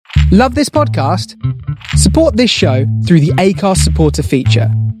Love this podcast? Support this show through the Acast supporter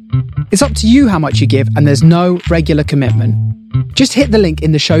feature. It's up to you how much you give, and there's no regular commitment. Just hit the link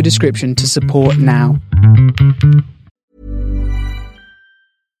in the show description to support now.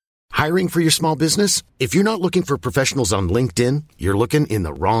 Hiring for your small business? If you're not looking for professionals on LinkedIn, you're looking in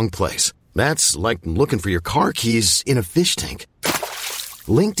the wrong place. That's like looking for your car keys in a fish tank.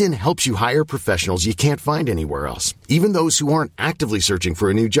 LinkedIn helps you hire professionals you can't find anywhere else, even those who aren't actively searching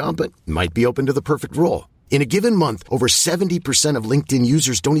for a new job but might be open to the perfect role. In a given month, over 70% of LinkedIn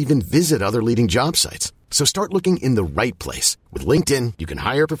users don't even visit other leading job sites. So start looking in the right place. With LinkedIn, you can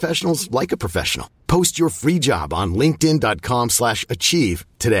hire professionals like a professional. Post your free job on linkedin.com/achieve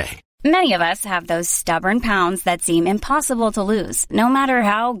today. Many of us have those stubborn pounds that seem impossible to lose, no matter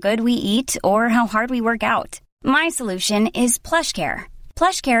how good we eat or how hard we work out. My solution is PlushCare.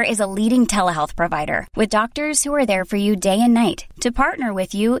 PlushCare is a leading telehealth provider with doctors who are there for you day and night to partner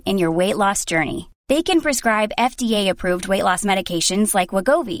with you in your weight loss journey. They can prescribe FDA-approved weight loss medications like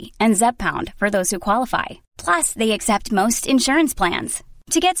Wegovy and Zepbound for those who qualify. Plus, they accept most insurance plans.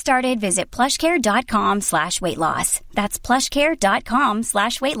 To get started, visit plushcare.com/weightloss. That's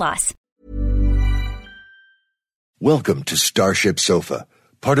plushcare.com/weightloss. Welcome to Starship Sofa,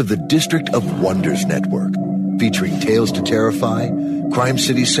 part of the District of Wonders network, featuring Tales to Terrify, Crime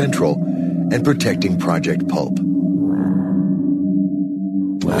City Central, and Protecting Project Pulp.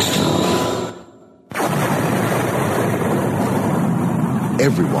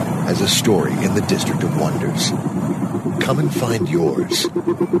 Everyone has a story in the District of Wonders. Come and find yours.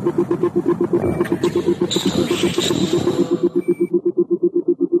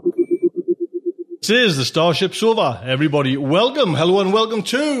 This is the Starship Sofa. Everybody, welcome, hello and welcome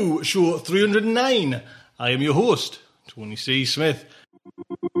to show 309. I am your host, Tony C. Smith.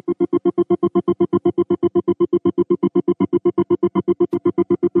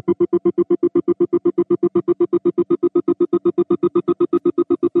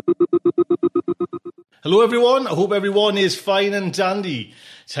 Hello everyone, I hope everyone is fine and dandy.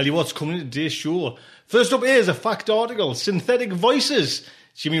 Tell you what's coming in today's show. First up is a fact article, Synthetic Voices.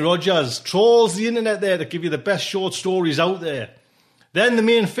 Jimmy Rogers trawls the internet there to give you the best short stories out there. Then the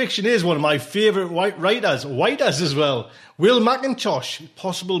main fiction is one of my favourite writers as well, Will McIntosh,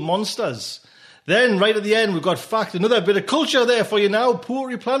 Possible Monsters. Then right at the end we've got fact, another bit of culture there for you now,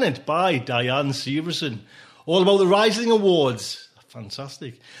 Poetry Planet by Diane Severson. All about the Rising Awards.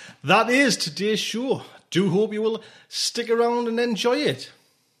 Fantastic. That is today's show. Do hope you will stick around and enjoy it.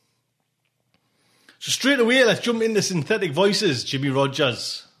 So straight away, let's jump into Synthetic Voices, Jimmy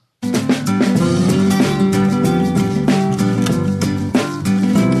Rogers.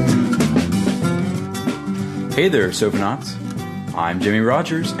 Hey there, Sofanauts. I'm Jimmy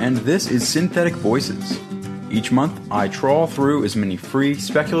Rogers, and this is Synthetic Voices. Each month, I trawl through as many free,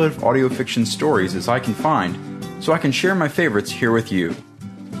 speculative audio fiction stories as I can find, so I can share my favorites here with you.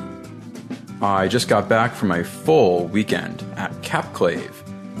 I just got back from a full weekend at Capclave,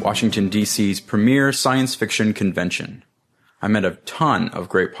 Washington, D.C.'s premier science fiction convention. I met a ton of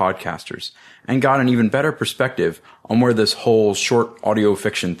great podcasters and got an even better perspective on where this whole short audio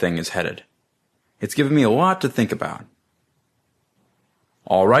fiction thing is headed. It's given me a lot to think about.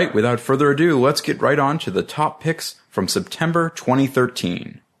 Alright, without further ado, let's get right on to the top picks from September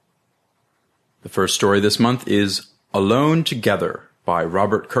 2013. The first story this month is Alone Together by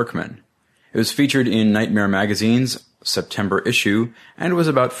Robert Kirkman. It was featured in Nightmare Magazine's September issue and was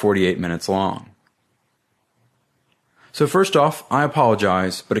about 48 minutes long. So first off, I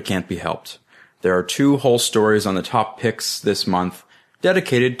apologize, but it can't be helped. There are 2 whole stories on the top picks this month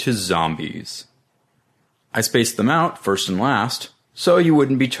dedicated to zombies. I spaced them out first and last, so you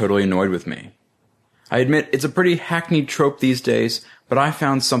wouldn't be totally annoyed with me. I admit it's a pretty hackneyed trope these days, but I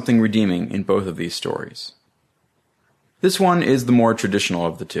found something redeeming in both of these stories. This one is the more traditional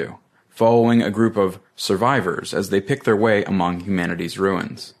of the 2. Following a group of survivors as they pick their way among humanity's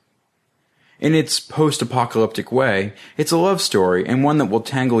ruins. In its post-apocalyptic way, it's a love story and one that will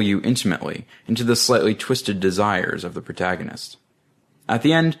tangle you intimately into the slightly twisted desires of the protagonist. At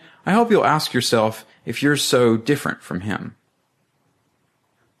the end, I hope you'll ask yourself if you're so different from him.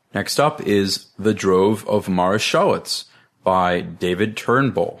 Next up is The Drove of Maréchalettes by David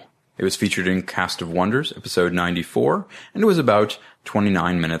Turnbull. It was featured in Cast of Wonders, episode 94, and it was about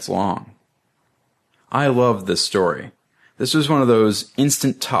 29 minutes long. I loved this story. This was one of those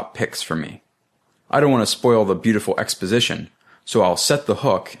instant top picks for me. I don't want to spoil the beautiful exposition, so I'll set the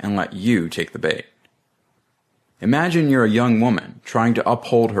hook and let you take the bait. Imagine you're a young woman trying to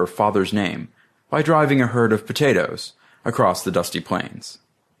uphold her father's name by driving a herd of potatoes across the dusty plains.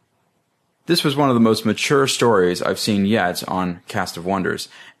 This was one of the most mature stories I've seen yet on Cast of Wonders,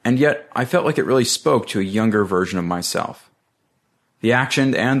 and yet I felt like it really spoke to a younger version of myself. The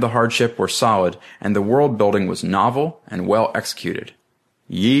action and the hardship were solid, and the world building was novel and well executed.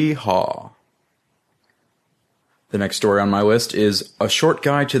 Yee-haw! The next story on my list is A Short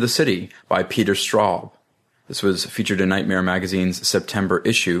Guide to the City by Peter Straub. This was featured in Nightmare Magazine's September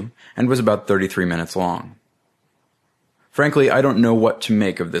issue and was about 33 minutes long. Frankly, I don't know what to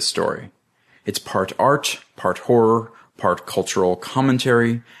make of this story. It's part art, part horror, part cultural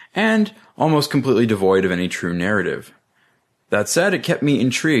commentary, and almost completely devoid of any true narrative. That said, it kept me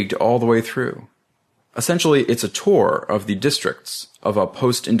intrigued all the way through. Essentially, it's a tour of the districts of a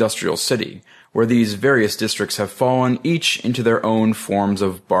post-industrial city, where these various districts have fallen each into their own forms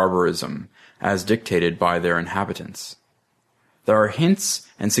of barbarism, as dictated by their inhabitants. There are hints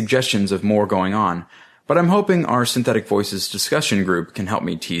and suggestions of more going on, but I'm hoping our Synthetic Voices discussion group can help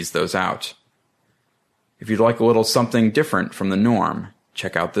me tease those out. If you'd like a little something different from the norm,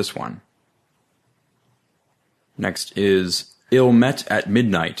 check out this one. Next is Ill Met at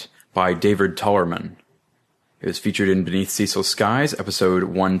Midnight by David Tullerman. It was featured in Beneath Cecil Skies, episode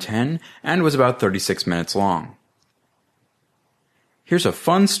 110, and was about 36 minutes long. Here's a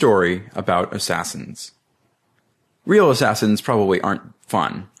fun story about assassins. Real assassins probably aren't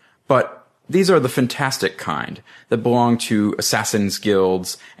fun, but these are the fantastic kind that belong to assassins'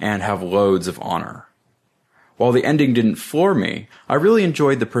 guilds and have loads of honor. While the ending didn't floor me, I really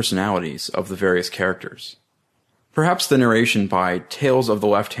enjoyed the personalities of the various characters. Perhaps the narration by Tales of the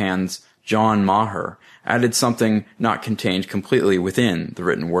Left Hand's John Maher added something not contained completely within the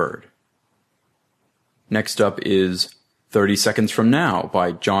written word. Next up is 30 Seconds From Now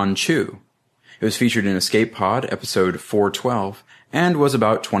by John Chu. It was featured in Escape Pod, episode 412, and was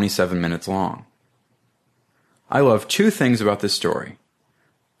about 27 minutes long. I love two things about this story.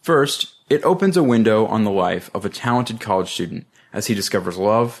 First, it opens a window on the life of a talented college student as he discovers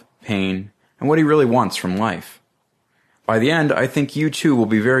love, pain, and what he really wants from life. By the end, I think you too will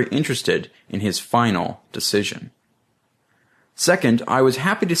be very interested in his final decision. Second, I was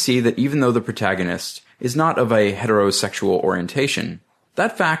happy to see that even though the protagonist is not of a heterosexual orientation,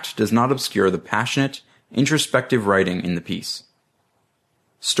 that fact does not obscure the passionate, introspective writing in the piece.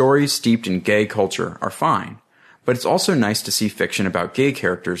 Stories steeped in gay culture are fine, but it's also nice to see fiction about gay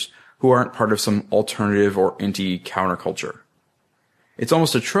characters who aren't part of some alternative or anti-counterculture. It's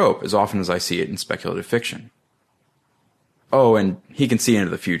almost a trope as often as I see it in speculative fiction. Oh, and he can see into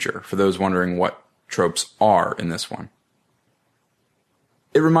the future, for those wondering what tropes are in this one.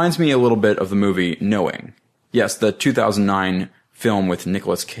 It reminds me a little bit of the movie Knowing. Yes, the 2009 film with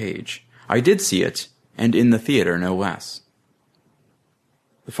Nicolas Cage. I did see it, and in the theater no less.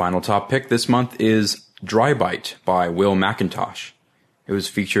 The final top pick this month is Dry Bite by Will McIntosh. It was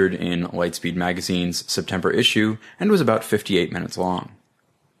featured in Lightspeed Magazine's September issue and was about 58 minutes long.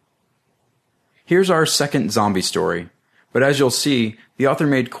 Here's our second zombie story, but as you'll see, the author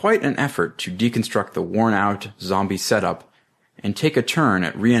made quite an effort to deconstruct the worn-out zombie setup and take a turn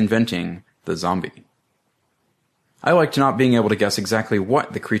at reinventing the zombie. I liked not being able to guess exactly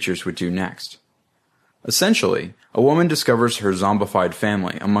what the creatures would do next. Essentially, a woman discovers her zombified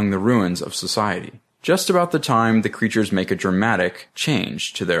family among the ruins of society, just about the time the creatures make a dramatic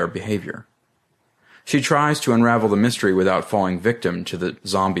change to their behavior. She tries to unravel the mystery without falling victim to the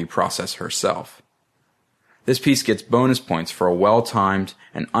zombie process herself. This piece gets bonus points for a well-timed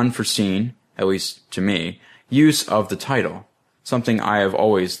and unforeseen, at least to me, use of the title, something I have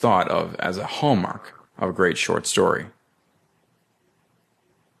always thought of as a hallmark of a great short story.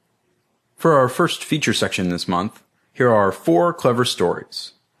 For our first feature section this month, here are 4 clever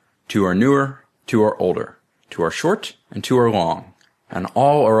stories. 2 are newer, 2 are older, 2 are short, and 2 are long, and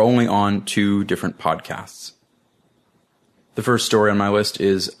all are only on 2 different podcasts. The first story on my list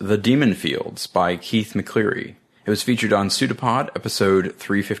is The Demon Fields by Keith McCleary. It was featured on Pseudopod, episode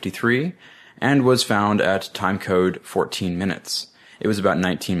 353, and was found at timecode 14 minutes. It was about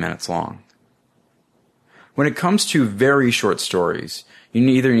 19 minutes long. When it comes to very short stories, you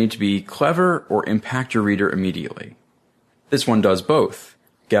either need to be clever or impact your reader immediately. This one does both,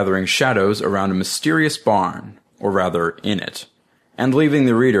 gathering shadows around a mysterious barn, or rather in it, and leaving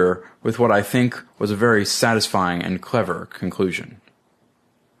the reader with what I think was a very satisfying and clever conclusion.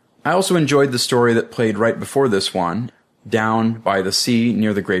 I also enjoyed the story that played right before this one, Down by the Sea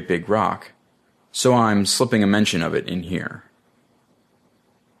Near the Great Big Rock, so I'm slipping a mention of it in here.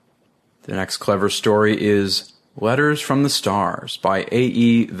 The next clever story is Letters from the Stars by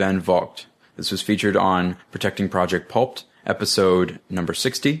A.E. Van Vogt. This was featured on Protecting Project Pulped, episode number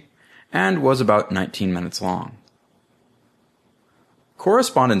 60, and was about 19 minutes long.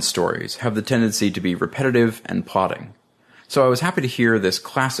 Correspondence stories have the tendency to be repetitive and plodding, so I was happy to hear this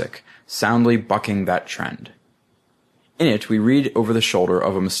classic soundly bucking that trend. In it, we read over the shoulder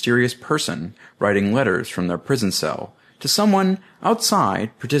of a mysterious person writing letters from their prison cell to someone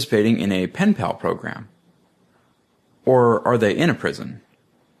outside participating in a pen pal program. Or are they in a prison?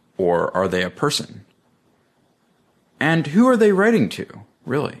 Or are they a person? And who are they writing to,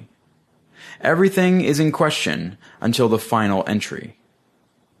 really? Everything is in question until the final entry.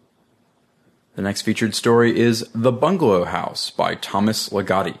 The next featured story is The Bungalow House by Thomas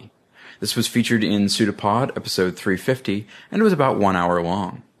Ligotti. This was featured in Pseudopod, episode 350, and it was about 1 hour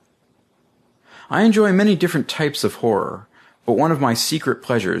long. I enjoy many different types of horror, but one of my secret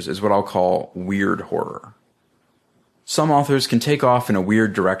pleasures is what I'll call weird horror. Some authors can take off in a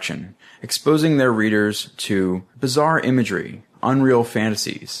weird direction, exposing their readers to bizarre imagery, unreal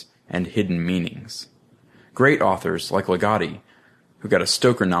fantasies, and hidden meanings. Great authors like Ligotti, who got a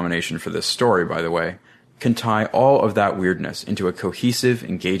Stoker nomination for this story, by the way, can tie all of that weirdness into a cohesive,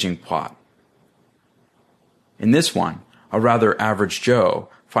 engaging plot. In this one, a rather average Joe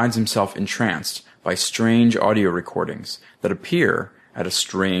finds himself entranced by strange audio recordings that appear at a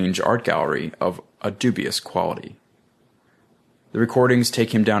strange art gallery of a dubious quality. The recordings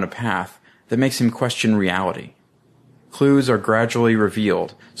take him down a path that makes him question reality. Clues are gradually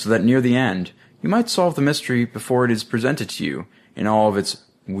revealed so that near the end, you might solve the mystery before it is presented to you in all of its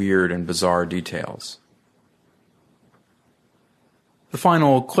weird and bizarre details. The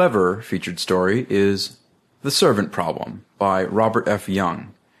final clever featured story is The Servant Problem by Robert F.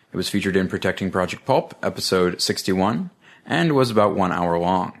 Young. It was featured in Protecting Project Pulp, episode 61, and was about 1 hour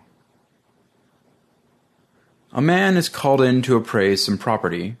long. A man is called in to appraise some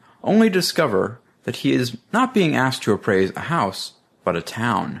property, only to discover that he is not being asked to appraise a house, but a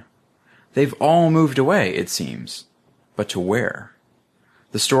town. They've all moved away, it seems. But to where?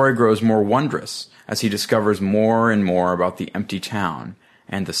 The story grows more wondrous as he discovers more and more about the empty town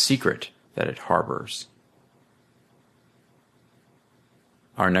and the secret that it harbors.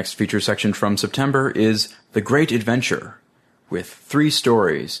 Our next feature section from September is The Great Adventure, with 3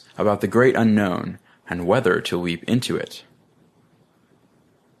 stories about the great unknown and whether to leap into it.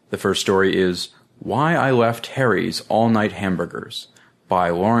 The first story is Why I Left Harry's All-Night Hamburgers by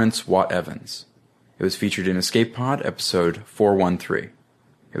Lawrence Watt Evans. It was featured in Escape Pod, episode 413.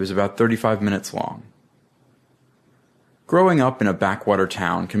 It was about 35 minutes long. Growing up in a backwater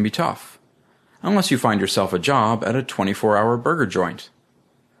town can be tough, unless you find yourself a job at a 24-hour burger joint.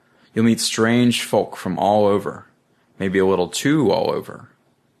 You'll meet strange folk from all over, maybe a little too all over.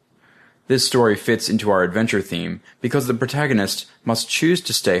 This story fits into our adventure theme because the protagonist must choose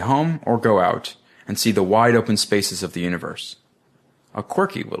to stay home or go out and see the wide open spaces of the universe. A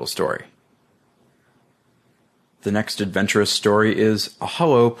quirky little story. The next adventurous story is A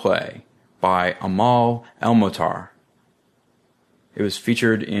Hollow Play by Amal Elmotar. It was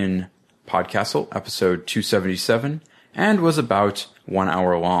featured in Podcastle, episode 277, and was about 1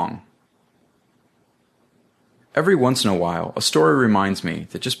 hour long. Every once in a while, a story reminds me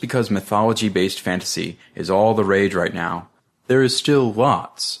that just because mythology-based fantasy is all the rage right now, there is still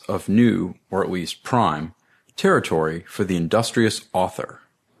lots of new, or at least prime, territory for the industrious author.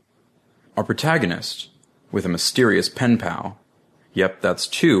 Our protagonist, with a mysterious pen pal, yep, that's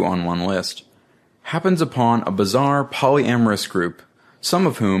 2 on one list, happens upon a bizarre polyamorous group, some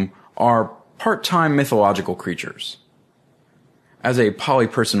of whom are part-time mythological creatures. As a poly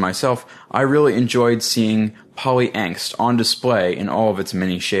person myself, I really enjoyed seeing poly angst on display in all of its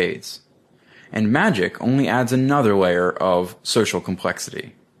many shades. And magic only adds another layer of social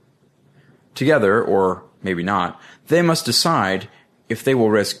complexity. Together, or maybe not, they must decide if they will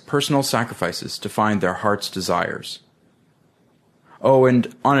risk personal sacrifices to find their heart's desires. Oh,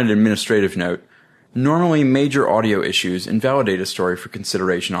 and on an administrative note, normally major audio issues invalidate a story for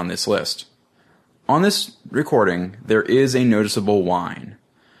consideration on this list. On this recording, there is a noticeable whine.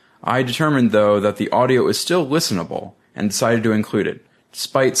 I determined, though, that the audio is still listenable and decided to include it,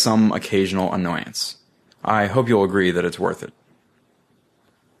 despite some occasional annoyance. I hope you'll agree that it's worth it.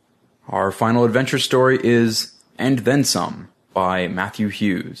 Our final adventure story is And Then Some by Matthew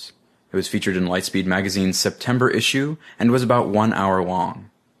Hughes. It was featured in Lightspeed Magazine's September issue and was about 1 hour long.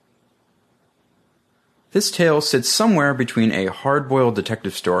 This tale sits somewhere between a hard-boiled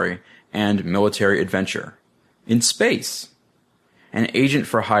detective story and military adventure. In space! An agent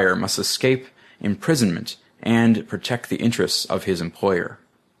for hire must escape imprisonment and protect the interests of his employer.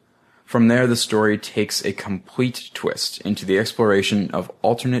 From there, the story takes a complete twist into the exploration of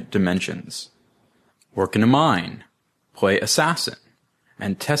alternate dimensions. Work in a mine, play assassin,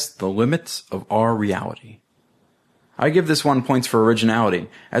 and test the limits of our reality. I give this one points for originality,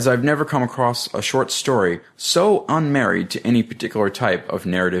 as I've never come across a short story so unmarried to any particular type of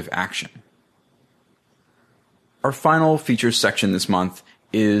narrative action. Our final features section this month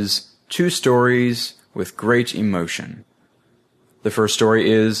is 2 stories with great emotion. The first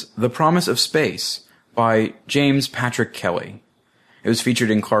story is The Promise of Space by James Patrick Kelly. It was featured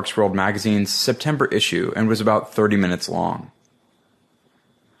in Clarkesworld magazine's September issue and was about 30 minutes long.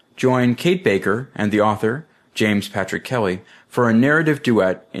 Join Kate Baker and the author, James Patrick Kelly, for a narrative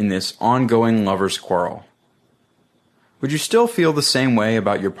duet in this ongoing lover's quarrel. Would you still feel the same way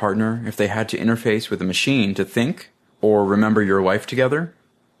about your partner if they had to interface with a machine to think or remember your life together?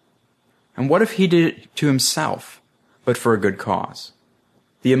 And what if he did it to himself, but for a good cause?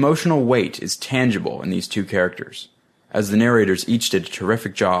 The emotional weight is tangible in these 2 characters, as the narrators each did a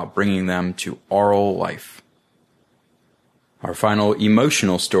terrific job bringing them to oral life. Our final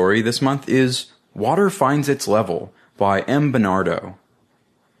emotional story this month is Water Finds Its Level by M. Bernardo.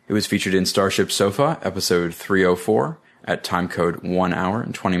 It was featured in Starship Sofa, episode 304, at timecode 1 hour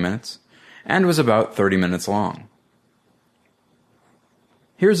and 20 minutes, and was about 30 minutes long.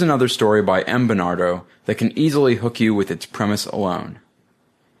 Here's another story by M. Bernardo that can easily hook you with its premise alone.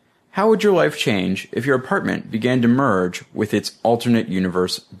 How would your life change if your apartment began to merge with its alternate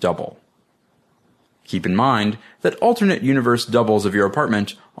universe double? Keep in mind that alternate universe doubles of your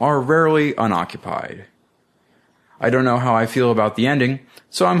apartment are rarely unoccupied. I don't know how I feel about the ending,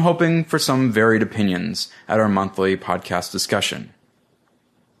 so I'm hoping for some varied opinions at our monthly podcast discussion.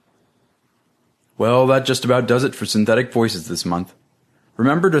 Well, that just about does it for Synthetic Voices this month.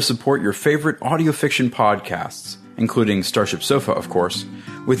 Remember to support your favorite audio fiction podcasts, including Starship Sofa, of course,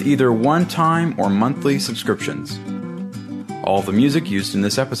 with either one-time or monthly subscriptions. All the music used in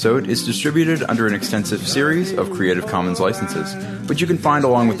this episode is distributed under an extensive series of Creative Commons licenses, which you can find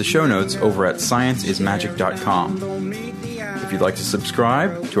along with the show notes over at scienceismagic.com. If you'd like to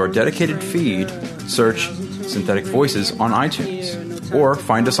subscribe to our dedicated feed, search Synthetic Voices on iTunes, or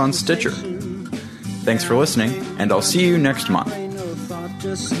find us on Stitcher. Thanks for listening, and I'll see you next month.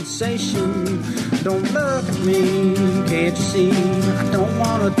 Just sensation. Don't look at me, can't you see? I don't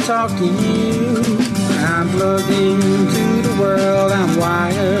want to talk to you. I'm plugged into the world, I'm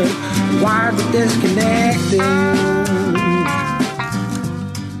wired but disconnected.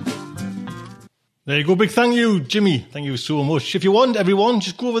 There you go. Big thank you, Jimmy. Thank you so much. If you want, everyone,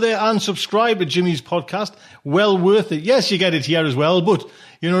 just go over there and subscribe to Jimmy's podcast. Well worth it. Yes, you get it here as well, but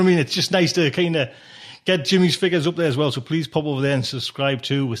you know what I mean? It's just nice to kind of get Jimmy's figures up there as well, so please pop over there and subscribe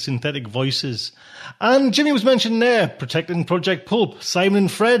too with Synthetic Voices. And Jimmy was mentioned there, Protecting Project Pulp, Simon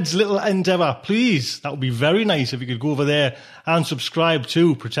and Fred's little endeavour. Please, that would be very nice if you could go over there and subscribe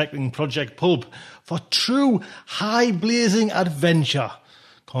to Protecting Project Pulp for true high-blazing adventure.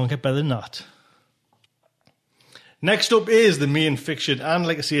 Can't get better than that. Next up is the main fiction, and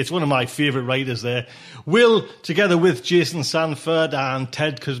like I say, it's one of my favourite writers there. Will, together with Jason Sanford and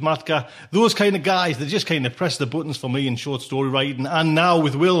Ted Kosmatka, those kind of guys, they just kind of press the buttons for me in short story writing. And now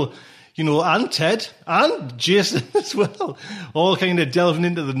with Will, you know, and Ted, and Jason as well, all kind of delving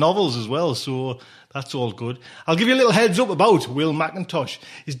into the novels as well, so that's all good. I'll give you a little heads up about Will McIntosh.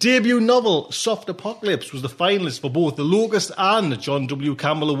 His debut novel, Soft Apocalypse, was the finalist for both the Locust and the John W.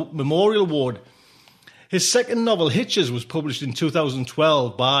 Campbell Memorial Award. His second novel, Hitches, was published in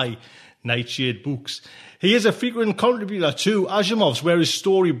 2012 by Nightshade Books. He is a frequent contributor to Asimov's, where his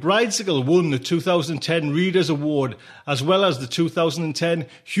story Bridesicle won the 2010 Readers' Award, as well as the 2010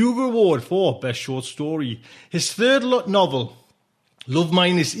 Hugo Award for Best Short Story. His third novel, Love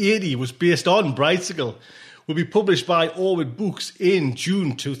Minus 80, was based on Bridesicle, will be published by Orwood Books in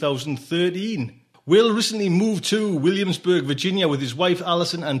June 2013. Will recently moved to Williamsburg, Virginia with his wife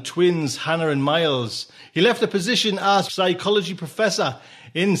Alison and twins Hannah and Miles. He left a position as psychology professor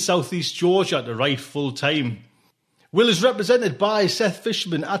in Southeast Georgia to write full-time. Will is represented by Seth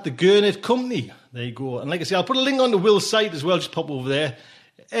Fishman at the Gurnett Company. There you go. And like I say, I'll put a link on the Will's site as well, just pop over there.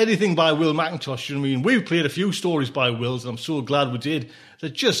 Anything by Will McIntosh, you know what I mean? We've played a few stories by Will's, and I'm so glad we did. They're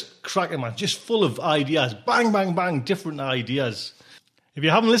just cracking, man, just full of ideas. Bang, bang, bang, different ideas. If you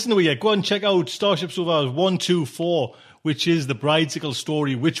haven't listened to it yet, go and check out Starship Sofa 124, which is the Bridesicle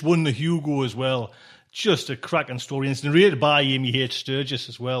story, which won the Hugo as well. Just a cracking story. And it's narrated by Amy H. Sturgis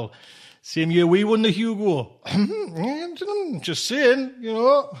as well. Same year we won the Hugo. Just saying, you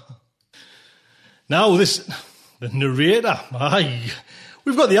know. Now the narrator,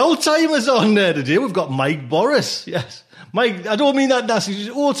 we've got the old timers on there today. We've got Mike Boris. Yes, Mike, I don't mean that nasty.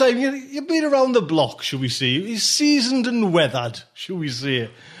 Just all the time, you've been around the block, shall we say. He's seasoned and weathered, shall we say.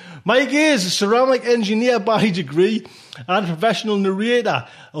 Mike is a ceramic engineer by degree and a professional narrator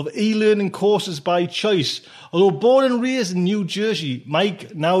of e-learning courses by choice. Although born and raised in New Jersey,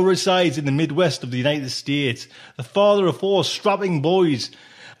 Mike now resides in the Midwest of the United States. The father of 4 strapping boys.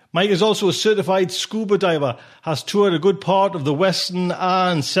 Mike is also a certified scuba diver, has toured a good part of the Western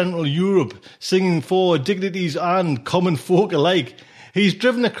and Central Europe, singing for dignities and common folk alike. He's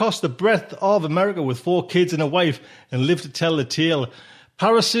driven across the breadth of America with 4 kids and a wife and lived to tell the tale.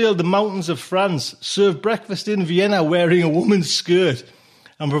 Parasailed the mountains of France, served breakfast in Vienna wearing a woman's skirt,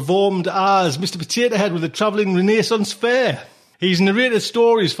 and performed as Mr. Potato Head with a travelling Renaissance fair. He's narrated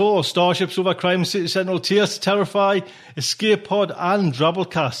stories for Starships Over Crime City Central, Tales to Terrify, Escape Pod and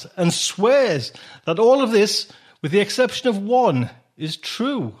Drabblecast, and swears that all of this, with the exception of one, is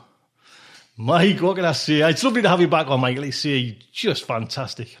true. Mike, what can I say? It's lovely to have you back on, Mike. Let's say, just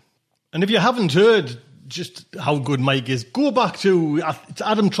fantastic. And if you haven't heard just how good Mike is, go back to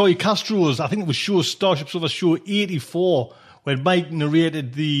Adam Troy Castro's, I think it was show Starships Over show 84, when Mike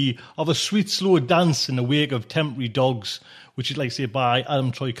narrated of a sweet slow dance in the wake of temporary dogs, which is like say by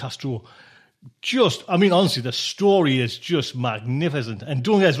Adam Troy Castro. Honestly, the story is just magnificent. And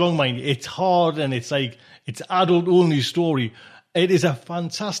don't get us wrong, mind, it's hard and it's adult only story. It is a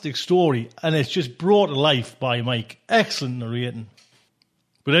fantastic story and it's just brought to life by Mike. Excellent narrating.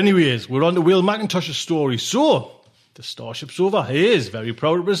 But anyways, we're on to Will McIntosh's story. So, the Starship's Over is very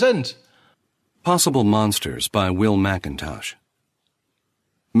proud to present Possible Monsters by Will McIntosh.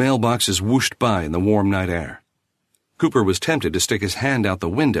 Mailboxes whooshed by in the warm night air. Cooper was tempted to stick his hand out the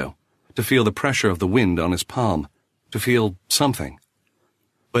window, to feel the pressure of the wind on his palm, to feel something.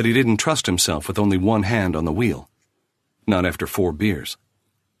 But he didn't trust himself with only one hand on the wheel. Not after 4 beers.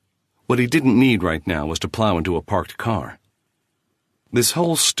 What he didn't need right now was to plow into a parked car. This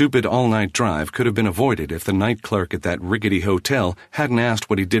whole stupid all-night drive could have been avoided if the night clerk at that rickety hotel hadn't asked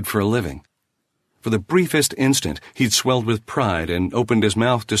what he did for a living. For the briefest instant, he'd swelled with pride and opened his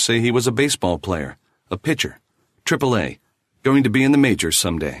mouth to say he was a baseball player, a pitcher, AAA, going to be in the majors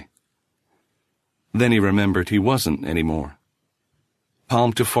someday. Then he remembered he wasn't anymore.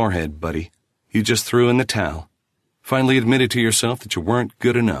 Palm to forehead, buddy. You just threw in the towel. Finally admitted to yourself that you weren't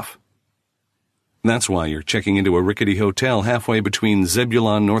good enough. That's why you're checking into a rickety hotel halfway between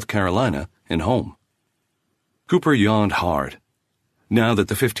Zebulon, North Carolina, and home. Cooper yawned hard. Now that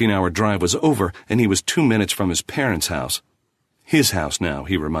the 15-hour drive was over and he was 2 minutes from his parents' house. His house now,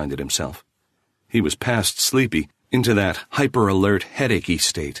 he reminded himself. He was past sleepy, into that hyper-alert, headachy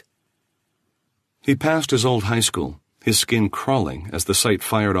state. He passed his old high school, his skin crawling as the sight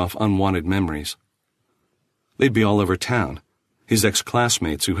fired off unwanted memories. They'd be all over town, his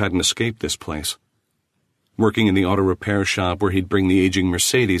ex-classmates who hadn't escaped this place. Working in the auto repair shop where he'd bring the aging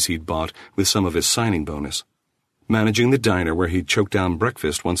Mercedes he'd bought with some of his signing bonus. Managing the diner where he'd choke down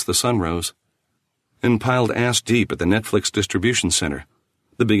breakfast once the sun rose. And piled ass-deep at the Netflix distribution center,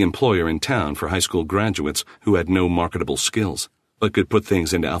 the big employer in town for high school graduates who had no marketable skills, but could put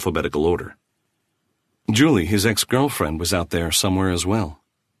things into alphabetical order. Julie, his ex-girlfriend, was out there somewhere as well,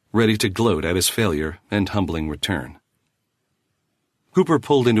 ready to gloat at his failure and humbling return. Cooper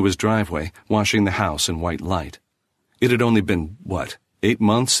pulled into his driveway, washing the house in white light. It had only been, 8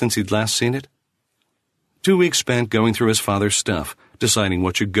 months since he'd last seen it? 2 weeks spent going through his father's stuff, deciding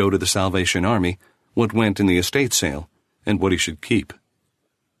what should go to the Salvation Army, what went in the estate sale, and what he should keep.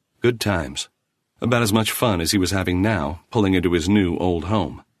 Good times. About as much fun as he was having now, pulling into his new old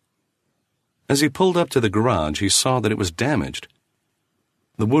home. As he pulled up to the garage, he saw that it was damaged.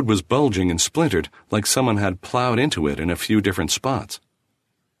 The wood was bulging and splintered, like someone had plowed into it in a few different spots.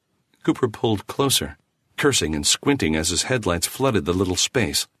 Cooper pulled closer, cursing and squinting as his headlights flooded the little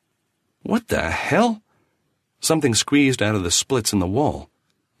space. What the hell? Something squeezed out of the splits in the wall.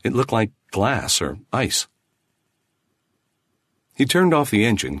 It looked like glass or ice. He turned off the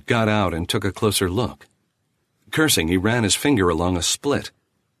engine, got out, and took a closer look. Cursing, he ran his finger along a split.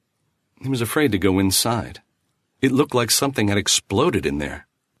 He was afraid to go inside. It looked like something had exploded in there,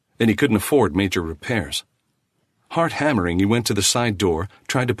 and he couldn't afford major repairs. Heart hammering, he went to the side door,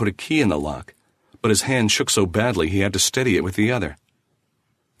 tried to put a key in the lock, but his hand shook so badly he had to steady it with the other.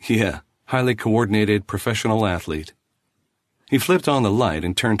 Yeah, highly coordinated professional athlete. He flipped on the light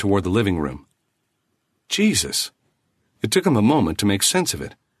and turned toward the living room. Jesus! It took him a moment to make sense of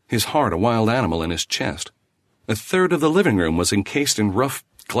it, his heart a wild animal in his chest. A third of the living room was encased in rough,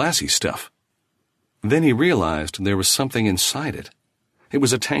 glassy stuff. Then he realized there was something inside it. It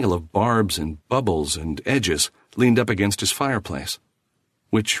was a tangle of barbs and bubbles and edges leaned up against his fireplace,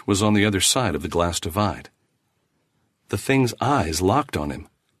 which was on the other side of the glass divide. the thing's eyes locked on him.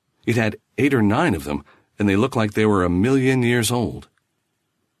 It had 8 or 9 of them, and they looked like they were 1,000,000 years old.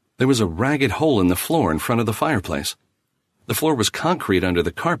 There was a ragged hole in the floor in front of the fireplace. The floor was concrete under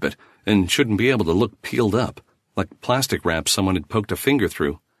the carpet and shouldn't be able to look peeled up, like plastic wrap someone had poked a finger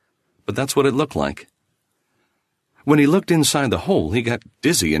through. But that's what it looked like. When he looked inside the hole, he got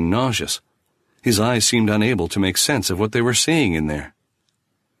dizzy and nauseous. His eyes seemed unable to make sense of what they were seeing in there.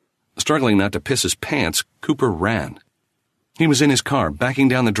 Struggling not to piss his pants, Cooper ran. He was in his car, backing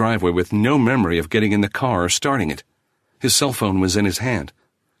down the driveway with no memory of getting in the car or starting it. His cell phone was in his hand.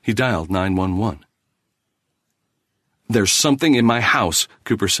 He dialed 911. "There's something in my house,"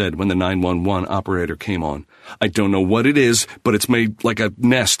 Cooper said when the 911 operator came on. "I don't know what it is, but it's made like a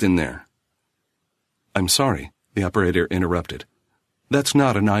nest in there." "I'm sorry," the operator interrupted. "That's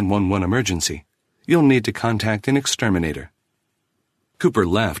not a 911 emergency. You'll need to contact an exterminator." Cooper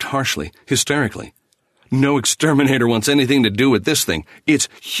laughed harshly, hysterically. "No exterminator wants anything to do with this thing. It's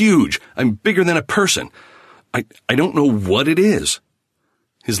huge. I'm bigger than a person. I don't know what it is."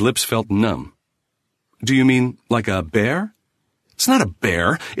 His lips felt numb. "Do you mean like a bear?" "It's not a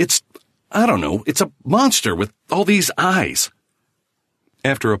bear. It's a monster with all these eyes."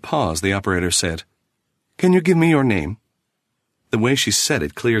 After a pause, the operator said, "Can you give me your name?" The way she said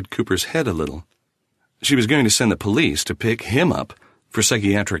it cleared Cooper's head a little. She was going to send the police to pick him up for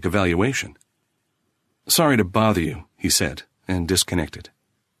psychiatric evaluation. "Sorry to bother you," he said, and disconnected.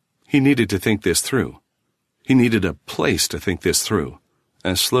 He needed to think this through. He needed a place to think this through,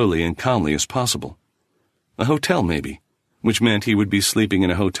 as slowly and calmly as possible. A hotel, maybe, which meant he would be sleeping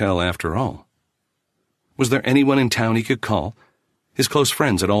in a hotel after all. Was there anyone in town he could call? His close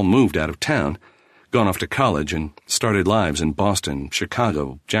friends had all moved out of town, gone off to college, and started lives in Boston,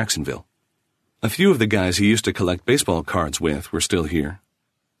 Chicago, Jacksonville. A few of the guys he used to collect baseball cards with were still here.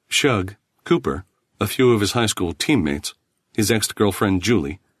 Shug, Cooper, a few of his high school teammates, his ex-girlfriend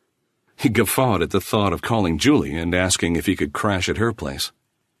Julie. He guffawed at the thought of calling Julie and asking if he could crash at her place.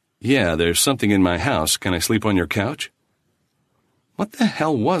 "Yeah, there's something in my house. Can I sleep on your couch?" What the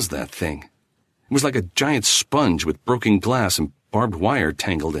hell was that thing? It was like a giant sponge with broken glass and barbed wire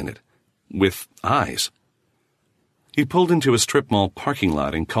tangled in it, with eyes. He pulled into a strip mall parking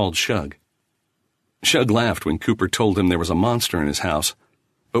lot and called Shug. Shug laughed when Cooper told him there was a monster in his house,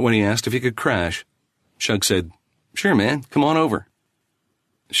 but when he asked if he could crash, Shug said, "Sure, man, come on over."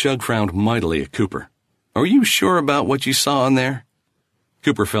 Shug frowned mightily at Cooper. "Are you sure about what you saw in there?"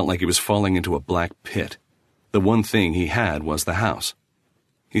 Cooper felt like he was falling into a black pit. The one thing he had was the house.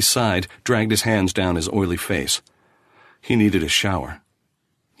 He sighed, dragged his hands down his oily face. He needed a shower.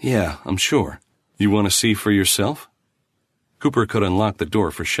 "Yeah, I'm sure. You want to see for yourself?" Cooper could unlock the door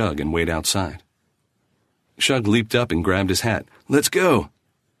for Shug and wait outside. Shug leaped up and grabbed his hat. "Let's go!"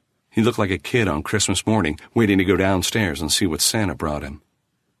 He looked like a kid on Christmas morning, waiting to go downstairs and see what Santa brought him.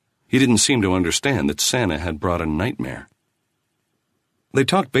 He didn't seem to understand that Santa had brought a nightmare. They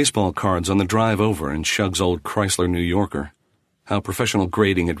talked baseball cards on the drive over in Shug's old Chrysler New Yorker, how professional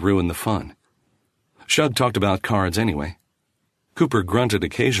grading had ruined the fun. Shug talked about cards anyway. Cooper grunted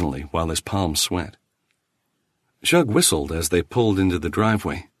occasionally while his palms sweat. Shug whistled as they pulled into the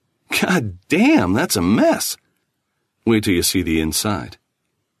driveway. "God damn, that's a mess." "Wait till you see the inside."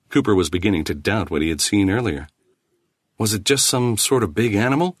 Cooper was beginning to doubt what he had seen earlier. Was it just some sort of big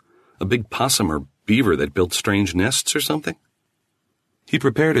animal? A big possum or beaver that built strange nests or something? He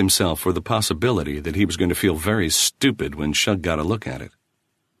prepared himself for the possibility that he was going to feel very stupid when Shug got a look at it.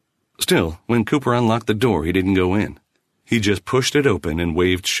 Still, when Cooper unlocked the door, he didn't go in. He just pushed it open and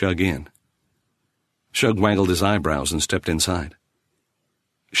waved Shug in. Shug waggled his eyebrows and stepped inside.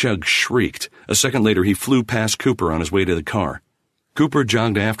 Shug shrieked. A second later, he flew past Cooper on his way to the car. Cooper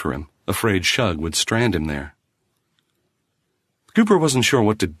jogged after him, afraid Shug would strand him there. Cooper wasn't sure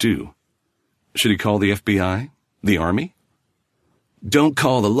what to do. Should he call the FBI? The Army? "Don't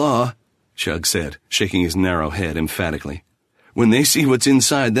call the law," Shug said, shaking his narrow head emphatically. "When they see what's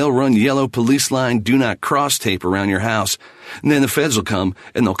inside, they'll run yellow police line do not cross tape around your house, and then the feds will come,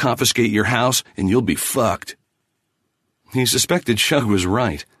 and they'll confiscate your house, and you'll be fucked." He suspected Shug was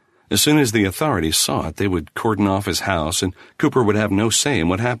right. As soon as the authorities saw it, they would cordon off his house, and Cooper would have no say in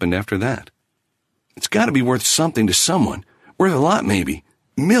what happened after that. "It's got to be worth something to someone. Worth a lot, maybe.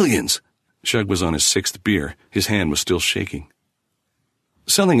 Millions." Shug was on his 6th beer. His hand was still shaking.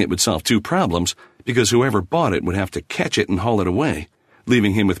 Selling it would solve 2 problems, because whoever bought it would have to catch it and haul it away,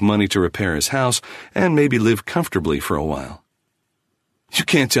 leaving him with money to repair his house and maybe live comfortably for a while. "You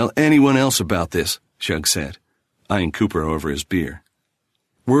can't tell anyone else about this," Shug said, eyeing Cooper over his beer.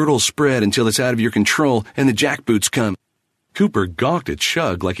 "Word'll spread until it's out of your control and the jackboots come." Cooper gawked at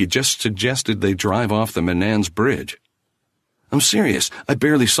Shug like he just suggested they drive off the Menands Bridge. I'm serious. I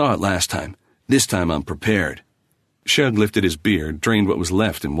barely saw it last time. This time I'm prepared. Shug lifted his beard, drained what was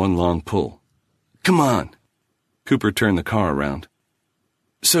left in one long pull. Come on. Cooper turned the car around.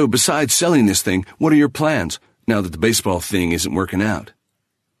 So besides selling this thing, what are your plans, now that the baseball thing isn't working out?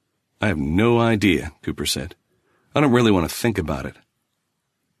 I have no idea, Cooper said. I don't really want to think about it.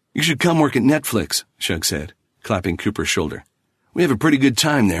 You should come work at Netflix, Shug said, clapping Cooper's shoulder. We have a pretty good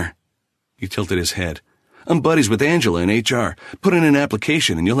time there. He tilted his head. I'm buddies with Angela in HR. Put in an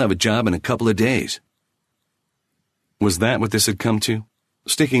application and you'll have a job in a couple of days. Was that what this had come to?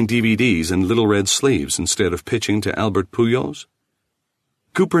 Sticking DVDs in little red sleeves instead of pitching to Albert Pujols?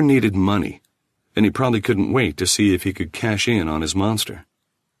 Cooper needed money, and he probably couldn't wait to see if he could cash in on his monster.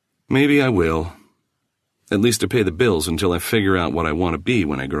 Maybe I will. At least to pay the bills until I figure out what I want to be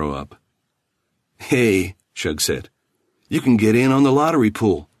when I grow up. Hey, Shug said, you can get in on the lottery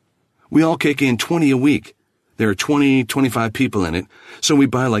pool. We all kick in $20 a week. There are 25 people in it, so we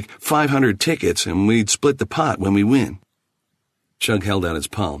buy like 500 tickets and we'd split the pot when we win. Shug held out his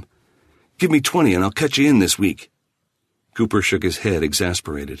palm. Give me 20 and I'll cut you in this week. Cooper shook his head,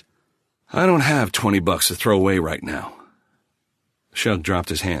 exasperated. I don't have $20 to throw away right now. Shug dropped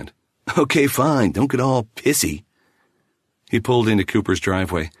his hand. Okay, fine, don't get all pissy. He pulled into Cooper's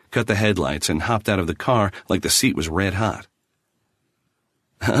driveway, cut the headlights, and hopped out of the car like the seat was red hot.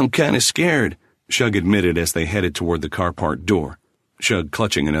 I'm kind of scared, Shug admitted as they headed toward the carport door, Shug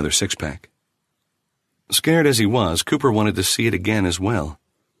clutching another six-pack. Scared as he was, Cooper wanted to see it again as well.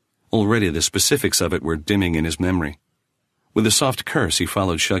 Already the specifics of it were dimming in his memory. With a soft curse, he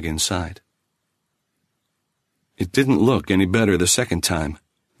followed Shug inside. It didn't look any better the second time.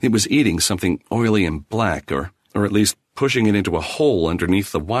 It was eating something oily and black, or at least pushing it into a hole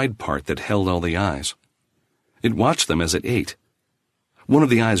underneath the wide part that held all the eyes. It watched them as it ate. One of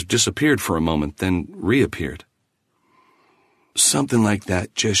the eyes disappeared for a moment, then reappeared. Something like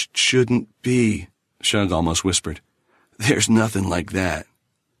that just shouldn't be, Shug almost whispered. There's nothing like that.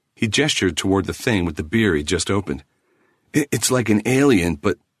 He gestured toward the thing with the beer he'd just opened. It's like an alien,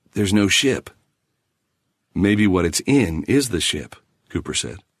 but there's no ship. Maybe what it's in is the ship, Cooper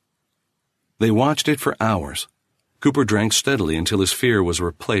said. They watched it for hours. Cooper drank steadily until his fear was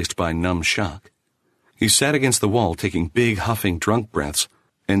replaced by numb shock. He sat against the wall taking big, huffing, drunk breaths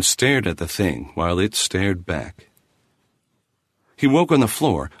and stared at the thing while it stared back. He woke on the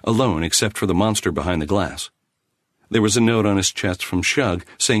floor, alone except for the monster behind the glass. There was a note on his chest from Shug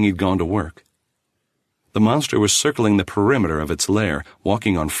saying he'd gone to work. The monster was circling the perimeter of its lair,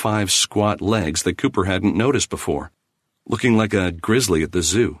 walking on 5 squat legs that Cooper hadn't noticed before, looking like a grizzly at the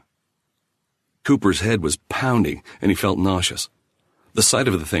zoo. Cooper's head was pounding, and he felt nauseous. The sight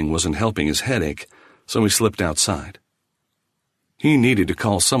of the thing wasn't helping his headache, so he slipped outside. He needed to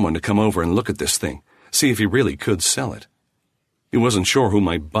call someone to come over and look at this thing, see if he really could sell it. He wasn't sure who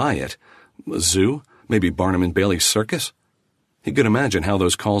might buy it. A zoo? Maybe Barnum and Bailey Circus? He could imagine how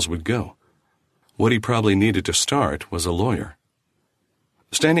those calls would go. What he probably needed to start was a lawyer.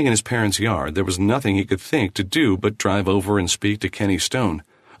 Standing in his parents' yard, there was nothing he could think to do but drive over and speak to Kenny Stone,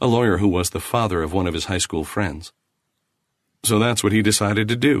 a lawyer who was the father of one of his high school friends. So that's what he decided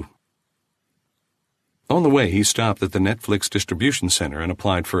to do. On the way, he stopped at the Netflix distribution center and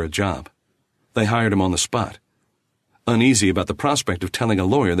applied for a job. They hired him on the spot. Uneasy about the prospect of telling a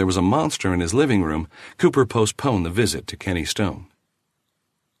lawyer there was a monster in his living room, Cooper postponed the visit to Kenny Stone.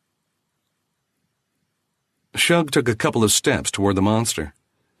 Shug took a couple of steps toward the monster,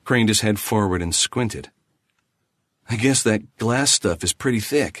 craned his head forward and squinted. I guess that glass stuff is pretty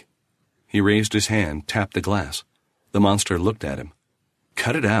thick. He raised his hand, tapped the glass. The monster looked at him.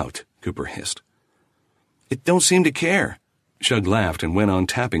 Cut it out, Cooper hissed. It don't seem to care. Shug laughed and went on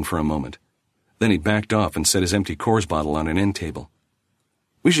tapping for a moment. Then he backed off and set his empty Coors bottle on an end table.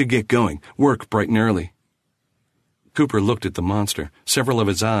 We should get going. Work bright and early. Cooper looked at the monster. Several of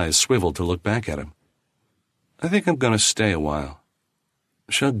his eyes swiveled to look back at him. I think I'm going to stay a while.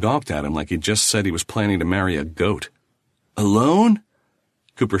 Shug gawked at him like he'd just said he was planning to marry a goat. Alone?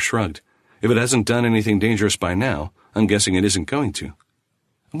 Cooper shrugged. If it hasn't done anything dangerous by now, I'm guessing it isn't going to.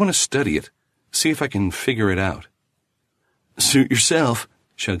 I want to study it, see if I can figure it out. Suit yourself,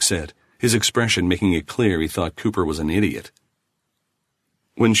 Shug said, his expression making it clear he thought Cooper was an idiot.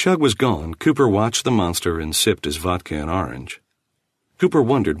 When Shug was gone, Cooper watched the monster and sipped his vodka and orange. Cooper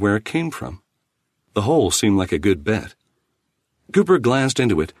wondered where it came from. The hole seemed like a good bet. Cooper glanced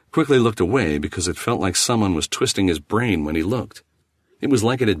into it, quickly looked away because it felt like someone was twisting his brain when he looked. It was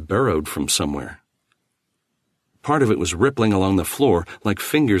like it had burrowed from somewhere. Part of it was rippling along the floor like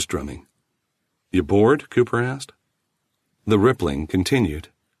fingers drumming. You bored? Cooper asked. The rippling continued.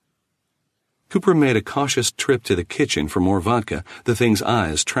 Cooper made a cautious trip to the kitchen for more vodka. The thing's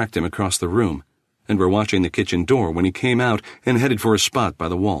eyes tracked him across the room, and were watching the kitchen door when he came out and headed for a spot by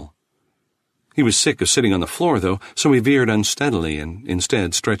the wall. He was sick of sitting on the floor, though, so he veered unsteadily and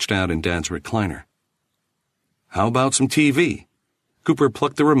instead stretched out in Dad's recliner. How about some TV? Cooper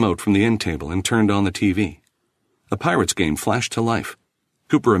plucked the remote from the end table and turned on the TV. A Pirates game flashed to life.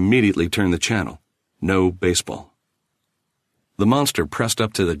 Cooper immediately turned the channel. No baseball. The monster pressed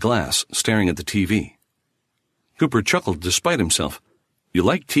up to the glass, staring at the TV. Cooper chuckled despite himself. You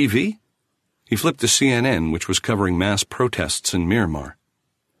like TV? He flipped to CNN, which was covering mass protests in Myanmar.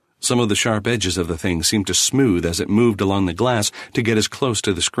 Some of the sharp edges of the thing seemed to smooth as it moved along the glass to get as close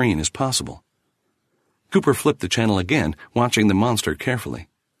to the screen as possible. Cooper flipped the channel again, watching the monster carefully.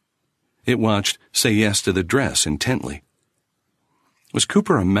 It watched Say Yes to the Dress intently. Was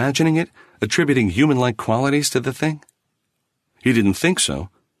Cooper imagining it, attributing human-like qualities to the thing? He didn't think so.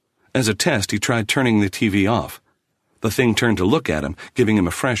 As a test, he tried turning the TV off. The thing turned to look at him, giving him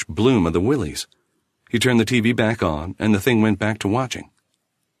a fresh bloom of the willies. He turned the TV back on, and the thing went back to watching.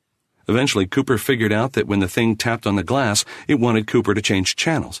 Eventually, Cooper figured out that when the thing tapped on the glass, it wanted Cooper to change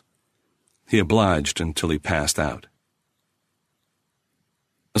channels. He obliged until he passed out.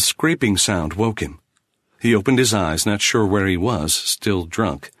 A scraping sound woke him. He opened his eyes, not sure where he was, still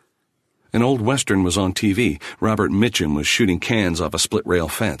drunk. An old Western was on TV. Robert Mitchum was shooting cans off a split-rail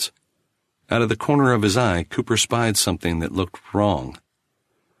fence. Out of the corner of his eye, Cooper spied something that looked wrong.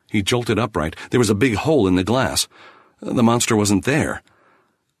 He jolted upright. There was a big hole in the glass. The monster wasn't there.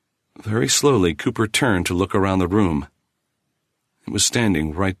 Very slowly, Cooper turned to look around the room. It was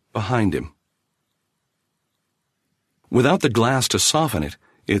standing right behind him. Without the glass to soften it,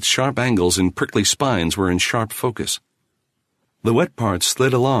 its sharp angles and prickly spines were in sharp focus. The wet parts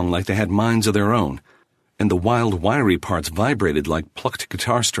slid along like they had minds of their own, and the wild, wiry parts vibrated like plucked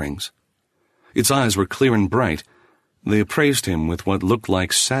guitar strings. Its eyes were clear and bright. They appraised him with what looked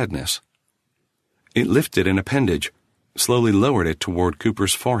like sadness. It lifted an appendage, slowly lowered it toward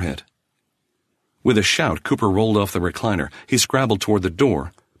Cooper's forehead. With a shout, Cooper rolled off the recliner. He scrabbled toward the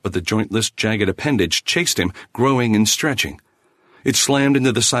door, but the jointless, jagged appendage chased him, growing and stretching. It slammed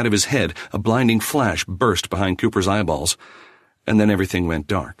into the side of his head. A blinding flash burst behind Cooper's eyeballs, and then everything went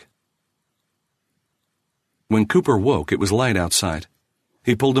dark. When Cooper woke, it was light outside.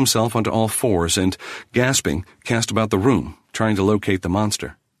 He pulled himself onto all fours and, gasping, cast about the room, trying to locate the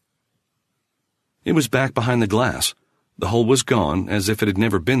monster. It was back behind the glass. The hole was gone, as if it had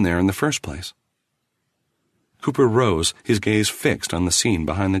never been there in the first place. Cooper rose, his gaze fixed on the scene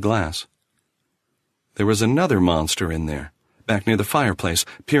behind the glass. There was another monster in there, back near the fireplace,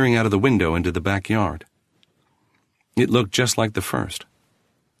 peering out of the window into the backyard. It looked just like the first.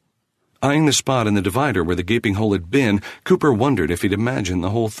 Eyeing the spot in the divider where the gaping hole had been, Cooper wondered if he'd imagined the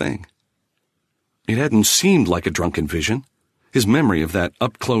whole thing. It hadn't seemed like a drunken vision. His memory of that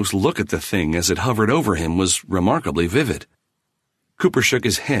up-close look at the thing as it hovered over him was remarkably vivid. Cooper shook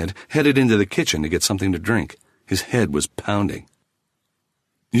his head, headed into the kitchen to get something to drink. His head was pounding.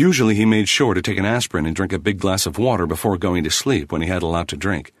 Usually he made sure to take an aspirin and drink a big glass of water before going to sleep when he had a lot to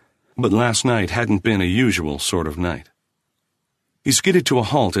drink, but last night hadn't been a usual sort of night. He skidded to a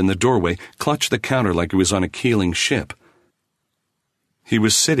halt in the doorway, clutched the counter like he was on a keeling ship. He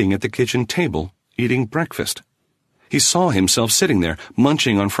was sitting at the kitchen table, eating breakfast. He saw himself sitting there,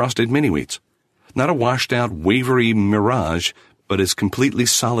 munching on frosted mini-wheats. Not a washed-out, wavery mirage, but his completely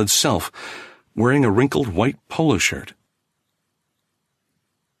solid self, wearing a wrinkled white polo shirt.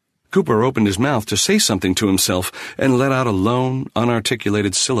 Cooper opened his mouth to say something to himself and let out a lone,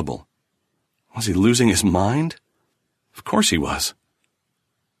 unarticulated syllable. Was he losing his mind? Of course he was.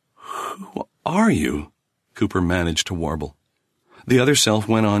 Who are you? Cooper managed to warble. The other self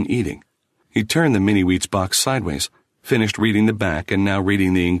went on eating. He turned the mini-wheats box sideways, finished reading the back, and now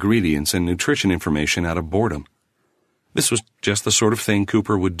reading the ingredients and nutrition information out of boredom. This was just the sort of thing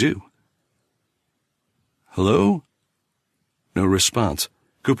Cooper would do. Hello? No response.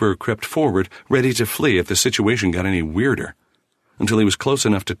 Cooper crept forward, ready to flee if the situation got any weirder, until he was close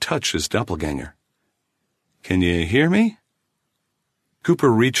enough to touch his doppelganger. Can you hear me?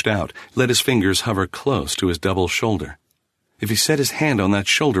 Cooper reached out, let his fingers hover close to his double shoulder. If he set his hand on that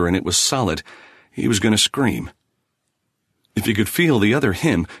shoulder and it was solid, he was going to scream. If he could feel the other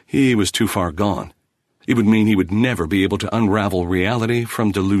him, he was too far gone. It would mean he would never be able to unravel reality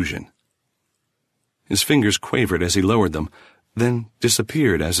from delusion. His fingers quavered as he lowered them, then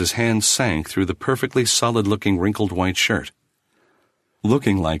disappeared as his hand sank through the perfectly solid-looking wrinkled white shirt,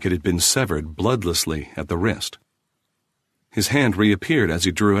 looking like it had been severed bloodlessly at the wrist. His hand reappeared as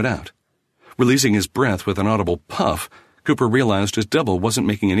he drew it out. Releasing his breath with an audible puff, Cooper realized his double wasn't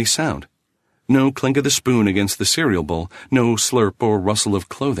making any sound. No clink of the spoon against the cereal bowl, no slurp or rustle of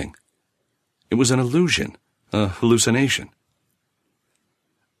clothing. It was an illusion, a hallucination.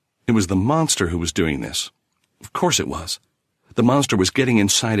 It was the monster who was doing this. Of course it was. The monster was getting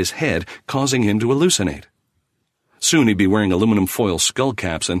inside his head, causing him to hallucinate. Soon he'd be wearing aluminum foil skull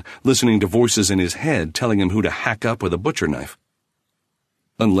caps and listening to voices in his head telling him who to hack up with a butcher knife.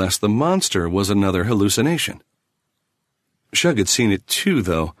 Unless the monster was another hallucination. Shug had seen it too,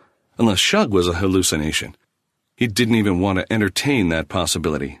 though. Unless Shug was a hallucination. He didn't even want to entertain that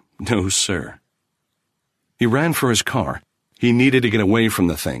possibility. No, sir. He ran for his car. He needed to get away from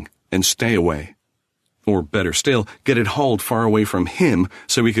the thing, and stay away. Or better still, get it hauled far away from him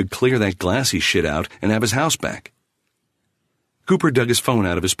so he could clear that glassy shit out and have his house back. Cooper dug his phone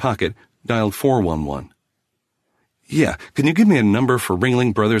out of his pocket, dialed 411. Yeah, can you give me a number for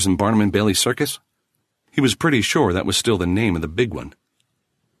Ringling Brothers and Barnum and Bailey Circus? He was pretty sure that was still the name of the big one.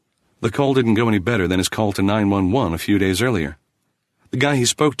 The call didn't go any better than his call to 911 a few days earlier. The guy he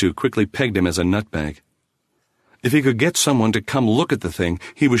spoke to quickly pegged him as a nutbag. If he could get someone to come look at the thing,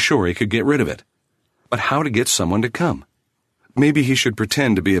 he was sure he could get rid of it. But how to get someone to come? Maybe he should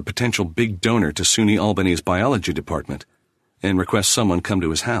pretend to be a potential big donor to SUNY Albany's biology department and request someone come to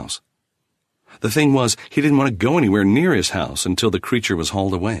his house. The thing was, he didn't want to go anywhere near his house until the creature was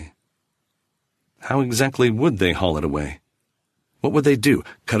hauled away. How exactly would they haul it away? What would they do?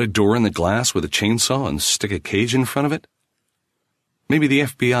 Cut a door in the glass with a chainsaw and stick a cage in front of it? Maybe the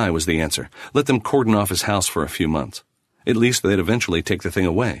FBI was the answer. Let them cordon off his house for a few months. At least they'd eventually take the thing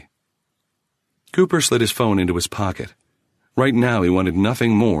away. Cooper slid his phone into his pocket. Right now he wanted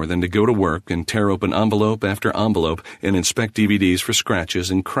nothing more than to go to work and tear open envelope after envelope and inspect DVDs for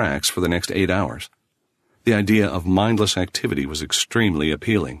scratches and cracks for the next 8 hours. The idea of mindless activity was extremely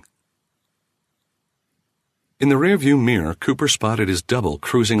appealing. In the rearview mirror, Cooper spotted his double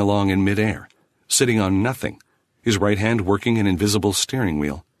cruising along in midair, sitting on nothing, his right hand working an invisible steering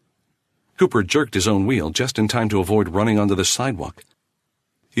wheel. Cooper jerked his own wheel just in time to avoid running onto the sidewalk.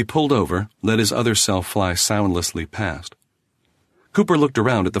 He pulled over, let his other self fly soundlessly past. Cooper looked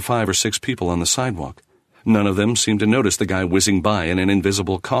around at the 5 or 6 people on the sidewalk. None of them seemed to notice the guy whizzing by in an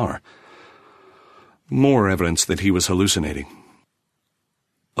invisible car. More evidence that he was hallucinating.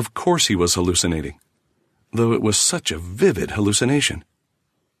 Of course he was hallucinating, though it was such a vivid hallucination.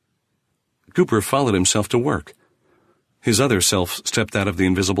 Cooper followed himself to work. His other self stepped out of the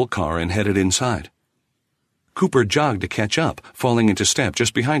invisible car and headed inside. Cooper jogged to catch up, falling into step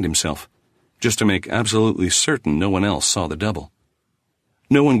just behind himself, just to make absolutely certain no one else saw the double.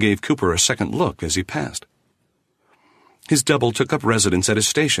 No one gave Cooper a second look as he passed. His double took up residence at his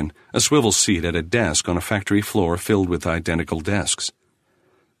station, a swivel seat at a desk on a factory floor filled with identical desks.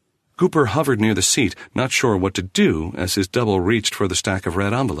 Cooper hovered near the seat, not sure what to do as his double reached for the stack of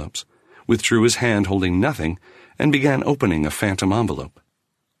red envelopes, withdrew his hand holding nothing, and began opening a phantom envelope.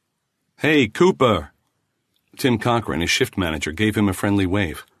 "Hey, Cooper!" Tim Cochran, his shift manager, gave him a friendly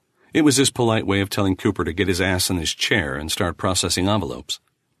wave. It was his polite way of telling Cooper to get his ass in his chair and start processing envelopes.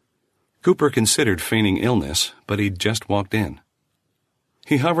 Cooper considered feigning illness, but he'd just walked in.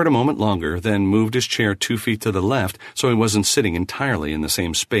 He hovered a moment longer, then moved his chair 2 feet to the left so he wasn't sitting entirely in the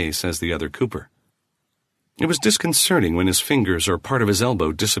same space as the other Cooper. It was disconcerting when his fingers or part of his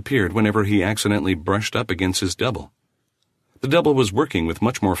elbow disappeared whenever he accidentally brushed up against his double. The double was working with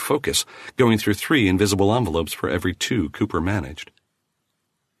much more focus, going through 3 invisible envelopes for every 2 Cooper managed.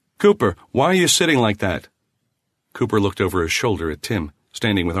 "Cooper, why are you sitting like that?" Cooper looked over his shoulder at Tim,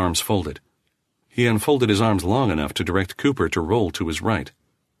 standing with arms folded. He unfolded his arms long enough to direct Cooper to roll to his right.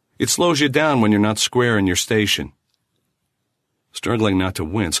 "It slows you down when you're not square in your station." Struggling not to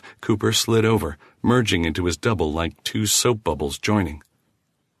wince, Cooper slid over, merging into his double like 2 soap bubbles joining.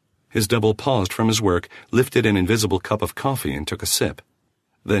 His double paused from his work, lifted an invisible cup of coffee and took a sip,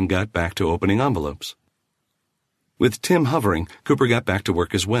 then got back to opening envelopes. With Tim hovering, Cooper got back to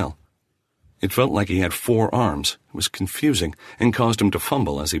work as well. It felt like he had 4 arms. It was confusing and caused him to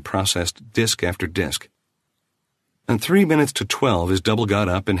fumble as he processed disc after disc. At 3 minutes to 12, his double got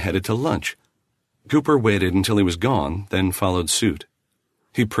up and headed to lunch. Cooper waited until he was gone, then followed suit.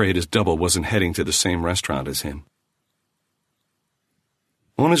 He prayed his double wasn't heading to the same restaurant as him.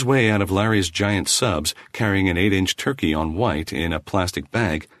 On his way out of Larry's Giant Subs, carrying an 8-inch turkey on white in a plastic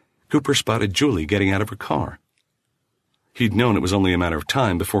bag, Cooper spotted Julie getting out of her car. He'd known it was only a matter of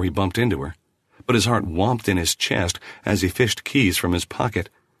time before he bumped into her, but his heart whomped in his chest as he fished keys from his pocket,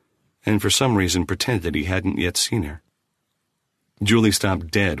 and for some reason pretended he hadn't yet seen her. Julie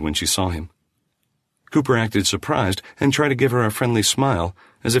stopped dead when she saw him. Cooper acted surprised and tried to give her a friendly smile,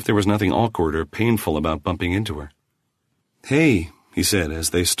 as if there was nothing awkward or painful about bumping into her. "Hey, he said as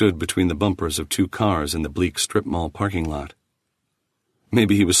they stood between the bumpers of two cars in the bleak strip mall parking lot.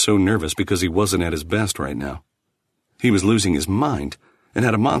 Maybe he was so nervous because he wasn't at his best right now. He was losing his mind and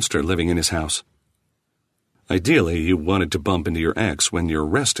had a monster living in his house. Ideally, you wanted to bump into your ex when you're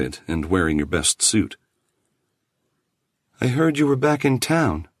rested and wearing your best suit. "I heard you were back in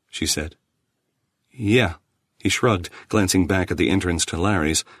town," she said. "Yeah," he shrugged, glancing back at the entrance to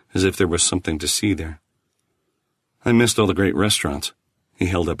Larry's as if there was something to see there. "I missed all the great restaurants." He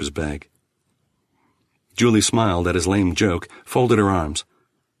held up his bag. Julie smiled at his lame joke, folded her arms.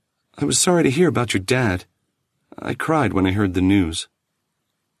 "I was sorry to hear about your dad. I cried when I heard the news."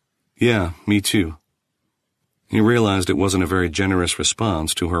 "Yeah, me too." He realized it wasn't a very generous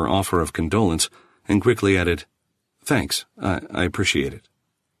response to her offer of condolence and quickly added, "Thanks, I appreciate it."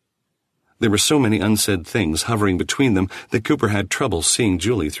 There were so many unsaid things hovering between them that Cooper had trouble seeing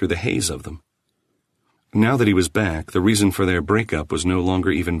Julie through the haze of them. Now that he was back, the reason for their breakup was no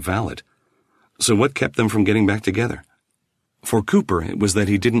longer even valid. So what kept them from getting back together? For Cooper, it was that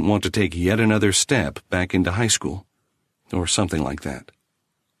he didn't want to take yet another step back into high school, or something like that.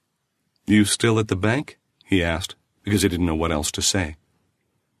 "You still at the bank?" he asked, because he didn't know what else to say.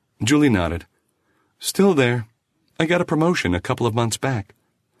 Julie nodded. "Still there. I got a promotion a couple of months back.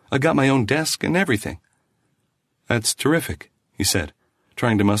 I got my own desk and everything." "That's terrific," he said,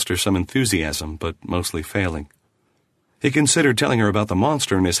 trying to muster some enthusiasm, but mostly failing. He considered telling her about the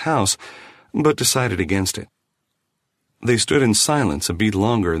monster in his house, but decided against it. They stood in silence a beat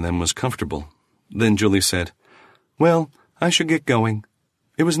longer than was comfortable. Then Julie said, "Well, I should get going.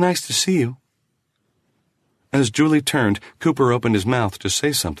 It was nice to see you." As Julie turned, Cooper opened his mouth to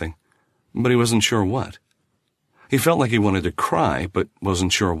say something, but he wasn't sure what. He felt like he wanted to cry, but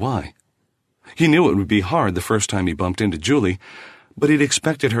wasn't sure why. He knew it would be hard the first time he bumped into Julie, but he'd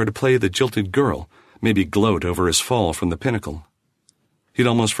expected her to play the jilted girl, maybe gloat over his fall from the pinnacle. He'd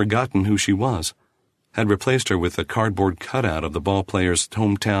almost forgotten who she was, had replaced her with a cardboard cutout of the ballplayer's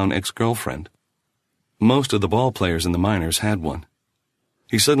hometown ex-girlfriend. Most of the ballplayers in the minors had one.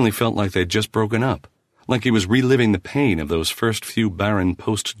 He suddenly felt like they'd just broken up, like he was reliving the pain of those first few barren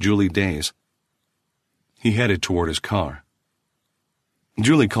post-Julie days. He headed toward his car.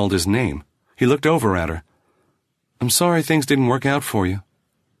 Julie called his name. He looked over at her. "I'm sorry things didn't work out for you.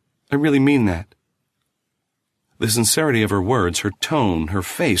 I really mean that." The sincerity of her words, her tone, her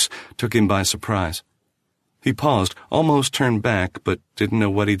face, took him by surprise. He paused, almost turned back, but didn't know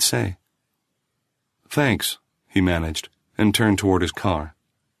what he'd say. "Thanks," he managed, and turned toward his car.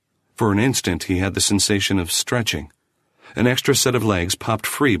 For an instant he had the sensation of stretching. An extra set of legs popped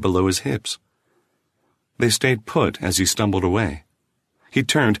free below his hips. They stayed put as he stumbled away. He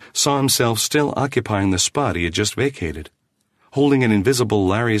turned, saw himself still occupying the spot he had just vacated, holding an invisible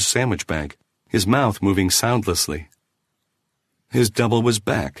Larry's sandwich bag, his mouth moving soundlessly. His double was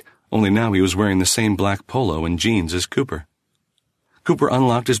back, only now he was wearing the same black polo and jeans as Cooper. Cooper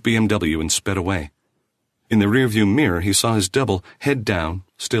unlocked his BMW and sped away. In the rearview mirror, he saw his double, head down,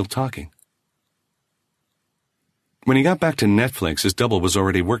 still talking. When he got back to Netflix, his double was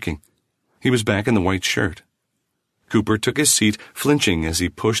already working. He was back in the white shirt. Cooper took his seat, flinching as he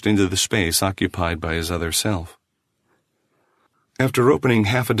pushed into the space occupied by his other self. After opening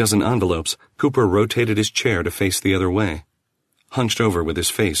half a dozen envelopes, Cooper rotated his chair to face the other way, hunched over with his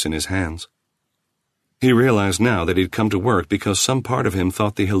face in his hands. He realized now that he'd come to work because some part of him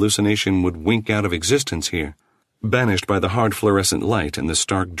thought the hallucination would wink out of existence here, banished by the hard fluorescent light and the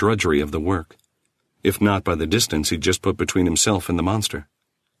stark drudgery of the work, if not by the distance he'd just put between himself and the monster.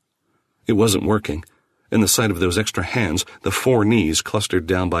 It wasn't working, and the sight of those extra hands, the 4 knees clustered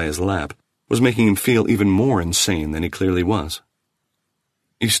down by his lap, was making him feel even more insane than he clearly was.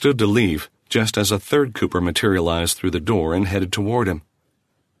 He stood to leave, just as a third Cooper materialized through the door and headed toward him.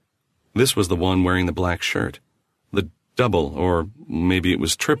 This was the one wearing the black shirt. The double, or maybe it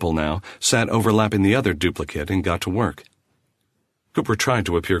was triple now, sat overlapping the other duplicate and got to work. Cooper tried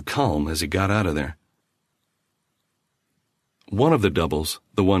to appear calm as he got out of there. One of the doubles,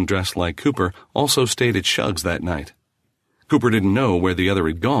 the one dressed like Cooper, also stayed at Shug's that night. Cooper didn't know where the other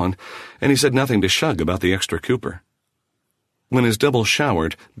had gone, and he said nothing to Shug about the extra Cooper. When his double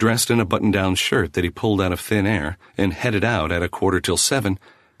showered, dressed in a button-down shirt that he pulled out of thin air, and headed out at 7:15,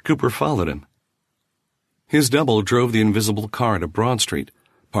 Cooper followed him. His double drove the invisible car to Broad Street,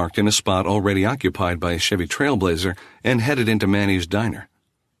 parked in a spot already occupied by a Chevy Trailblazer, and headed into Manny's diner.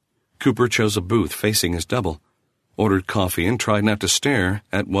 Cooper chose a booth facing his double, ordered coffee, and tried not to stare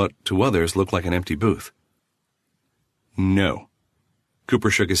at what, to others, looked like an empty booth. No. Cooper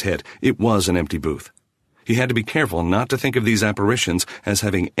shook his head. It was an empty booth. He had to be careful not to think of these apparitions as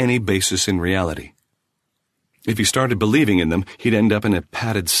having any basis in reality. If he started believing in them, he'd end up in a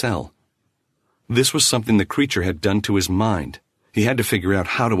padded cell. This was something the creature had done to his mind. He had to figure out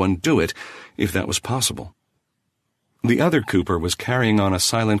how to undo it, if that was possible. The other Cooper was carrying on a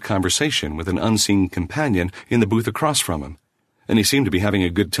silent conversation with an unseen companion in the booth across from him, and he seemed to be having a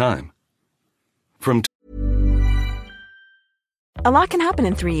good time. A lot can happen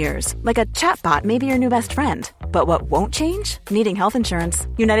in 3 years, like a chatbot may be your new best friend. But what won't change? Needing health insurance.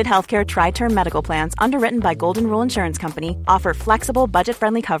 United Healthcare Tri-Term Medical Plans, underwritten by Golden Rule Insurance Company, offer flexible,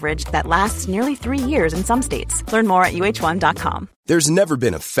 budget-friendly coverage that lasts nearly 3 years in some states. Learn more at uh1.com. There's never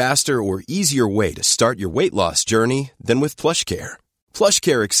been a faster or easier way to start your weight loss journey than with PlushCare.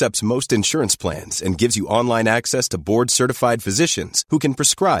 PlushCare accepts most insurance plans and gives you online access to board-certified physicians who can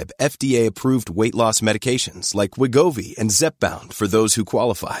prescribe FDA-approved weight loss medications like Wegovy and Zepbound for those who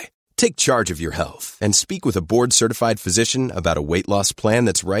qualify. Take charge of your health and speak with a board-certified physician about a weight loss plan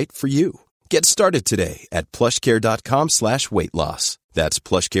that's right for you. Get started today at plushcare.com/weight loss. That's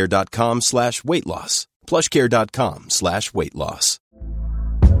plushcare.com/weight loss. plushcare.com/weight loss.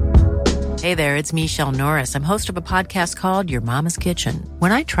 Hey there, it's Michelle Norris. I'm host of a podcast called Your Mama's Kitchen.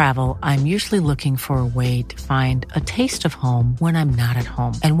 When I travel, I'm usually looking for a way to find a taste of home when I'm not at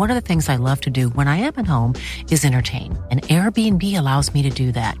home. And one of the things I love to do when I am at home is entertain. And Airbnb allows me to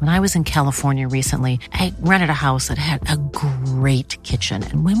do that. When I was in California recently, I rented a house that had a great kitchen.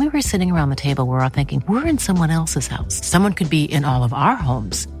 And when we were sitting around the table, we were all thinking, we're in someone else's house. Someone could be in all of our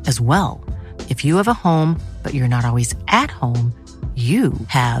homes as well. If you have a home, but you're not always at home, you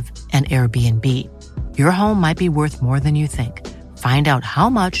have an Airbnb. Your home might be worth more than you think. Find out how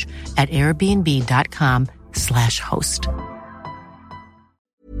much at airbnb.com/host.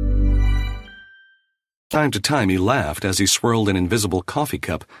 Time to time he laughed as he swirled an invisible coffee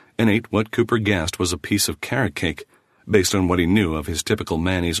cup and ate what Cooper guessed was a piece of carrot cake, based on what he knew of his typical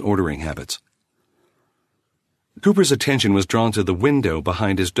Manny's ordering habits. Cooper's attention was drawn to the window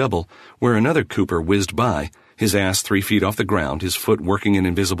behind his double, where another Cooper whizzed by, his ass 3 feet off the ground, his foot working an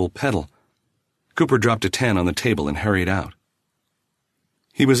invisible pedal. Cooper dropped a 10 on the table and hurried out.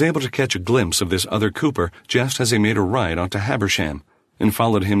 He was able to catch a glimpse of this other Cooper just as he made a right onto Habersham and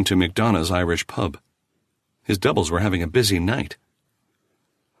followed him to McDonough's Irish pub. His doubles were having a busy night.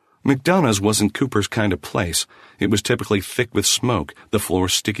 McDonough's wasn't Cooper's kind of place. It was typically thick with smoke, the floor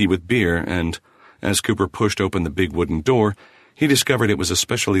sticky with beer, and as Cooper pushed open the big wooden door, he discovered it was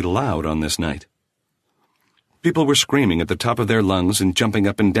especially loud on this night. People were screaming at the top of their lungs and jumping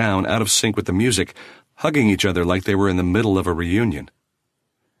up and down out of sync with the music, hugging each other like they were in the middle of a reunion.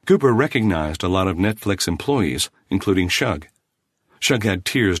 Cooper recognized a lot of Netflix employees, including Shug. Shug had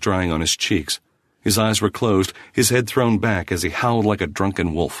tears drying on his cheeks. His eyes were closed, his head thrown back as he howled like a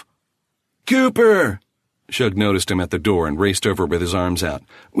drunken wolf. "Cooper!" Shug noticed him at the door and raced over with his arms out.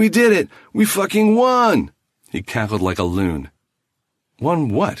 "We did it! We fucking won!" He cackled like a loon. "Won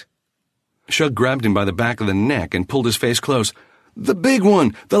what?" Shug grabbed him by the back of the neck and pulled his face close. "The big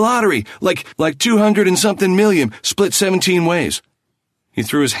one! The lottery! Like 200 and something million, split 17 ways." He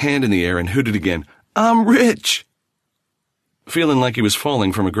threw his hand in the air and hooted again. "I'm rich!" Feeling like he was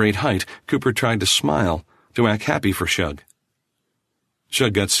falling from a great height, Cooper tried to smile, to act happy for Shug.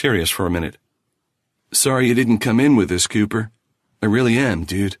 Shug got serious for a minute. "Sorry you didn't come in with us, Cooper. I really am,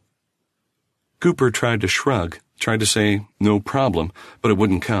 dude." Cooper tried to shrug, tried to say, "No problem," but it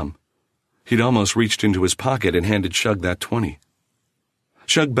wouldn't come. He'd almost reached into his pocket and handed Shug that 20.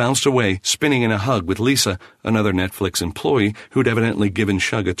 Shug bounced away, spinning in a hug with Lisa, another Netflix employee who'd evidently given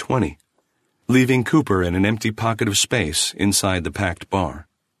Shug a 20, leaving Cooper in an empty pocket of space inside the packed bar.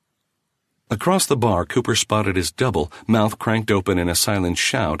 Across the bar, Cooper spotted his double, mouth cranked open in a silent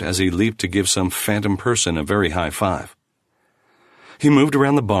shout as he leaped to give some phantom person a very high five. He moved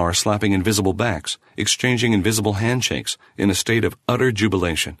around the bar, slapping invisible backs, exchanging invisible handshakes, in a state of utter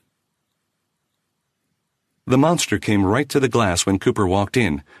jubilation. The monster came right to the glass when Cooper walked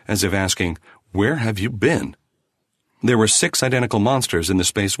in, as if asking, "Where have you been?" There were 6 identical monsters in the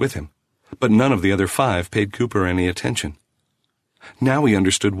space with him, but none of the other 5 paid Cooper any attention. Now he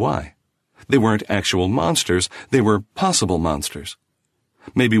understood why. They weren't actual monsters, they were possible monsters.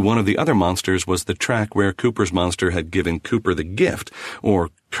 Maybe one of the other monsters was the track where Cooper's monster had given Cooper the gift, or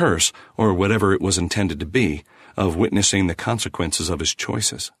curse, or whatever it was intended to be, of witnessing the consequences of his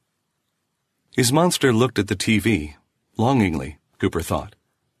choices. His monster looked at the TV, longingly, Cooper thought.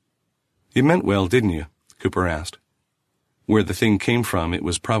 "You meant well, didn't you?" Cooper asked. Where the thing came from, it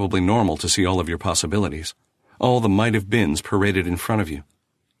was probably normal to see all of your possibilities, all the might-have-beens paraded in front of you.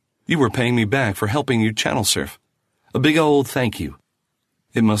 You were paying me back for helping you channel surf. A big old thank you.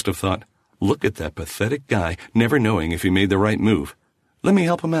 It must have thought, look at that pathetic guy, never knowing if he made the right move. Let me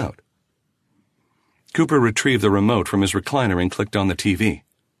help him out. Cooper retrieved the remote from his recliner and clicked on the TV.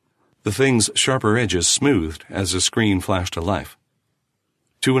 The thing's sharper edges smoothed as the screen flashed to life.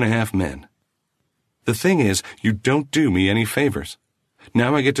 2.5 Men. The thing is, you don't do me any favors.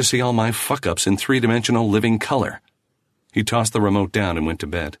 Now I get to see all my fuck-ups in 3-dimensional living color. He tossed the remote down and went to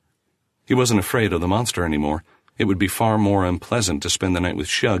bed. He wasn't afraid of the monster anymore. It would be far more unpleasant to spend the night with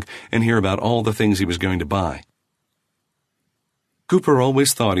Shug and hear about all the things he was going to buy. Cooper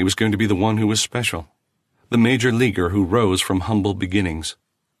always thought he was going to be the one who was special, the major leaguer who rose from humble beginnings.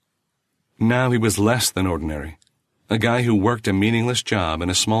 Now he was less than ordinary, a guy who worked a meaningless job in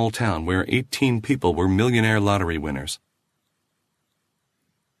a small town where 18 people were millionaire lottery winners.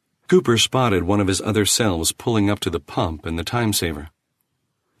 Cooper spotted one of his other selves pulling up to the pump in the time saver.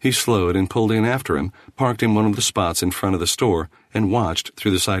 He slowed and pulled in after him, parked in one of the spots in front of the store, and watched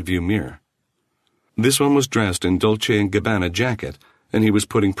through the side view mirror. This one was dressed in Dolce & Gabbana jacket, and he was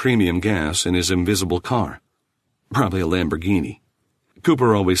putting premium gas in his invisible car. Probably a Lamborghini.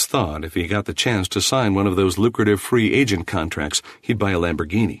 Cooper always thought if he got the chance to sign one of those lucrative free agent contracts, he'd buy a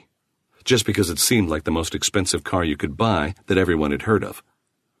Lamborghini, just because it seemed like the most expensive car you could buy that everyone had heard of.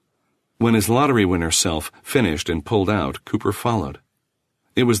 When his lottery winner self finished and pulled out, Cooper followed.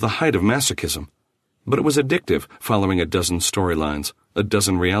 It was the height of masochism, but it was addictive, following a dozen storylines, a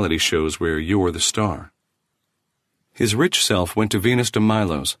dozen reality shows where you're the star. His rich self went to Venus de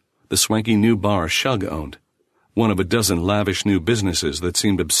Milo's, the swanky new bar Shug owned, one of a dozen lavish new businesses that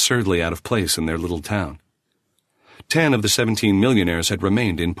seemed absurdly out of place in their little town. 10 of the 17 millionaires had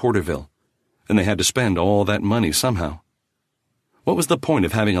remained in Porterville, and they had to spend all that money somehow. What was the point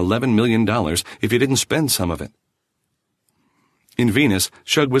of having $11 million if you didn't spend some of it? In Venus,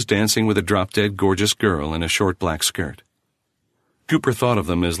 Shug was dancing with a drop-dead gorgeous girl in a short black skirt. Cooper thought of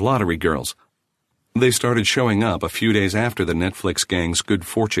them as lottery girls. They started showing up a few days after the Netflix gang's good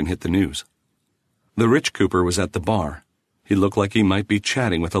fortune hit the news. The rich Cooper was at the bar. He looked like he might be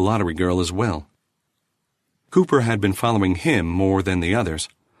chatting with a lottery girl as well. Cooper had been following him more than the others,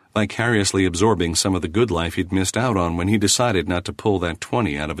 vicariously absorbing some of the good life he'd missed out on when he decided not to pull that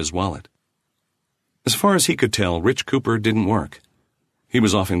 20 out of his wallet. As far as he could tell, rich Cooper didn't work. He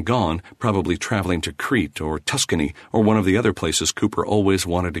was often gone, probably traveling to Crete or Tuscany or one of the other places Cooper always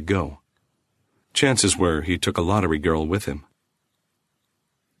wanted to go. Chances were he took a lottery girl with him.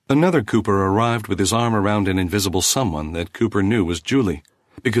 Another Cooper arrived with his arm around an invisible someone that Cooper knew was Julie,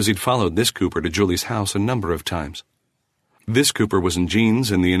 because he'd followed this Cooper to Julie's house a number of times. This Cooper was in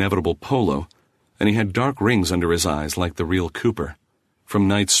jeans and the inevitable polo, and he had dark rings under his eyes like the real Cooper, from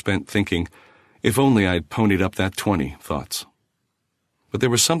nights spent thinking, if only I'd ponied up that 20, thoughts. But there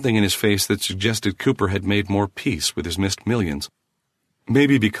was something in his face that suggested Cooper had made more peace with his missed millions.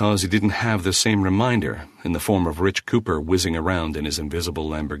 Maybe because he didn't have the same reminder in the form of rich Cooper whizzing around in his invisible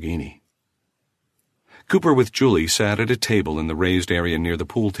Lamborghini. Cooper with Julie sat at a table in the raised area near the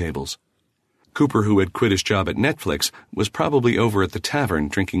pool tables. Cooper, who had quit his job at Netflix, was probably over at the tavern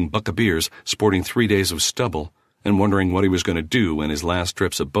drinking buck of beers, sporting 3 days of stubble, and wondering what he was going to do when his last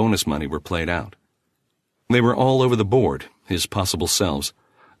strips of bonus money were played out. They were all over the board, his possible selves,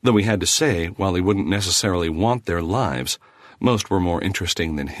 though he had to say, while he wouldn't necessarily want their lives, most were more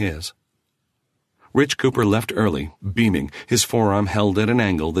interesting than his. Rich Cooper left early, beaming, his forearm held at an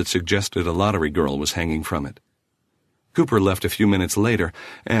angle that suggested a lottery girl was hanging from it. Cooper left a few minutes later,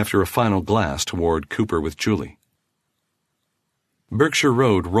 after a final glass toward Cooper with Julie. Berkshire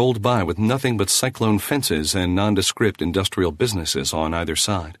Road rolled by with nothing but cyclone fences and nondescript industrial businesses on either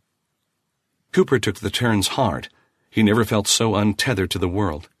side. Cooper took the turns hard. He never felt so untethered to the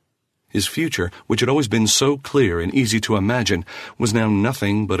world. His future, which had always been so clear and easy to imagine, was now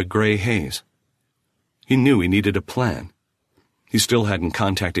nothing but a gray haze. He knew he needed a plan. He still hadn't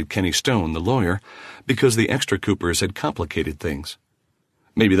contacted Kenny Stone, the lawyer, because the extra Coopers had complicated things.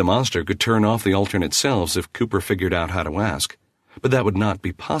 Maybe the monster could turn off the alternate selves if Cooper figured out how to ask, but that would not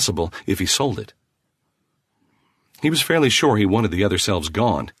be possible if he sold it. He was fairly sure he wanted the other selves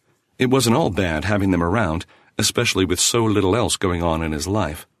gone. It wasn't all bad having them around, especially with so little else going on in his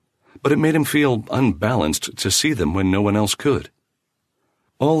life, but it made him feel unbalanced to see them when no one else could.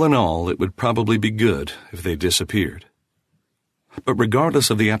 All in all, it would probably be good if they disappeared. But regardless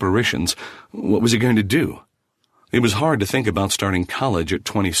of the apparitions, what was he going to do? It was hard to think about starting college at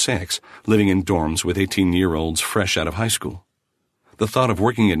 26, living in dorms with 18-year-olds fresh out of high school. The thought of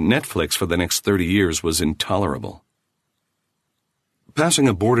working at Netflix for the next 30 years was intolerable. Passing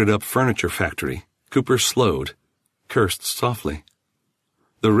a boarded-up furniture factory, Cooper slowed, cursed softly.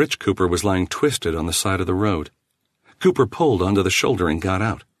 The rich Cooper was lying twisted on the side of the road. Cooper pulled onto the shoulder and got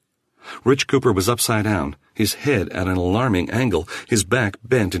out. Rich Cooper was upside down, his head at an alarming angle, his back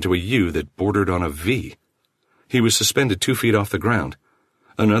bent into a U that bordered on a V. He was suspended 2 feet off the ground.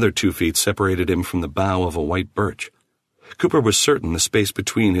 Another 2 feet separated him from the bough of a white birch. Cooper was certain the space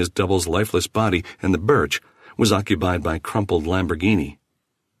between his double's lifeless body and the birch was occupied by a crumpled Lamborghini.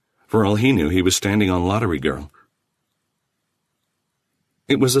 For all he knew, he was standing on Lottery Girl.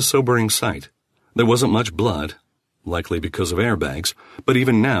 It was a sobering sight. There wasn't much blood, likely because of airbags, but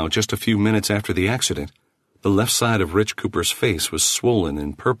even now, just a few minutes after the accident, the left side of Rich Cooper's face was swollen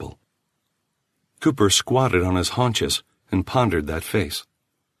and purple. Cooper squatted on his haunches and pondered that face.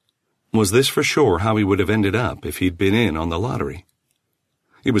 Was this for sure how he would have ended up if he'd been in on the lottery?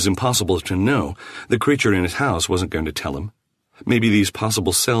 It was impossible to know. The creature in his house wasn't going to tell him. Maybe these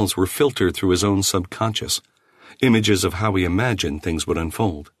possible selves were filtered through his own subconscious, images of how he imagined things would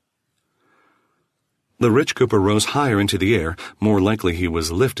unfold. The Rich Cooper rose higher into the air, more likely he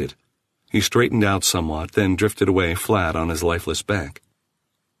was lifted. He straightened out somewhat, then drifted away flat on his lifeless back.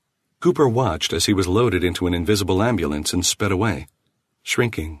 Cooper watched as he was loaded into an invisible ambulance and sped away,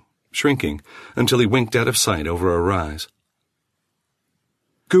 shrinking, until he winked out of sight over a rise.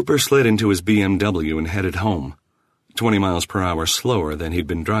 Cooper slid into his BMW and headed home, 20 miles per hour slower than he'd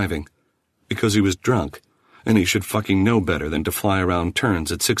been driving, because he was drunk, and he should fucking know better than to fly around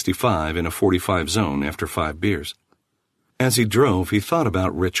turns at 65 in a 45 zone after 5 beers. As he drove, he thought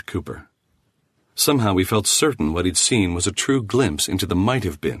about Rich Cooper. Somehow he felt certain what he'd seen was a true glimpse into the might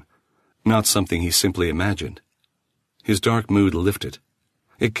have been, not something he simply imagined. His dark mood lifted.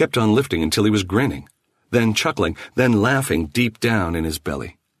 It kept on lifting until he was grinning, then chuckling, then laughing deep down in his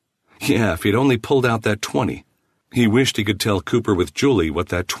belly. Yeah, if he'd only pulled out that 20. He wished he could tell Cooper with Julie what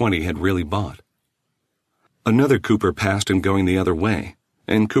that 20 had really bought. Another Cooper passed him going the other way,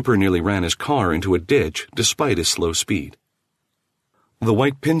 and Cooper nearly ran his car into a ditch despite his slow speed. The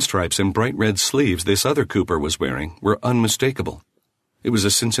white pinstripes and bright red sleeves this other Cooper was wearing were unmistakable. It was a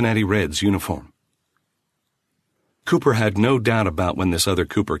Cincinnati Reds uniform. Cooper had no doubt about when this other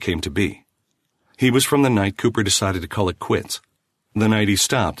Cooper came to be. He was from the night Cooper decided to call it quits, the night he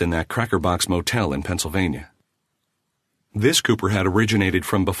stopped in that Cracker Box motel in Pennsylvania. This Cooper had originated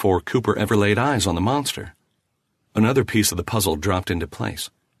from before Cooper ever laid eyes on the monster. Another piece of the puzzle dropped into place.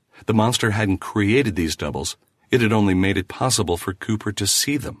 The monster hadn't created these doubles. It had only made it possible for Cooper to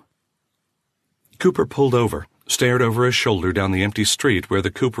see them. Cooper pulled over, stared over his shoulder down the empty street where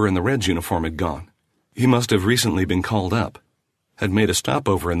the Cooper in the Reds uniform had gone. He must have recently been called up, had made a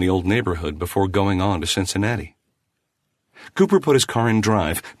stopover in the old neighborhood before going on to Cincinnati. Cooper put his car in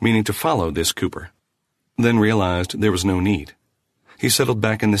drive, meaning to follow this Cooper, then realized there was no need. He settled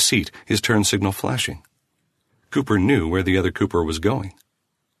back in the seat, his turn signal flashing. Cooper knew where the other Cooper was going.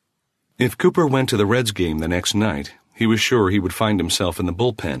 If Cooper went to the Reds game the next night, he was sure he would find himself in the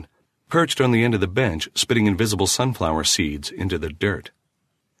bullpen, perched on the end of the bench, spitting invisible sunflower seeds into the dirt.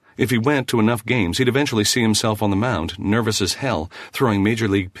 If he went to enough games, he'd eventually see himself on the mound, nervous as hell, throwing major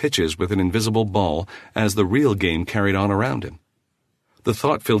league pitches with an invisible ball as the real game carried on around him. The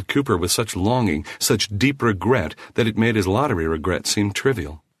thought filled Cooper with such longing, such deep regret, that it made his lottery regret seem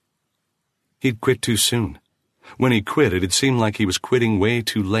trivial. He'd quit too soon. When he quit, it had seemed like he was quitting way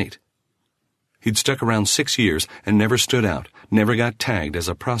too late. He'd stuck around 6 years and never stood out, never got tagged as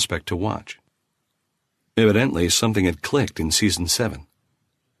a prospect to watch. Evidently, something had clicked in Season 7.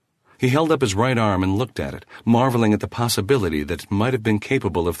 He held up his right arm and looked at it, marveling at the possibility that it might have been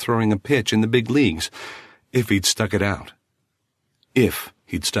capable of throwing a pitch in the big leagues if he'd stuck it out. If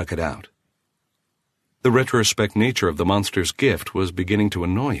he'd stuck it out. The retrospect nature of the monster's gift was beginning to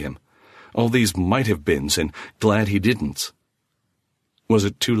annoy him. All these might-have-beens and glad he didn't. Was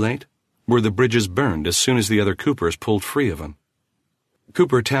it too late? Were the bridges burned as soon as the other Coopers pulled free of him?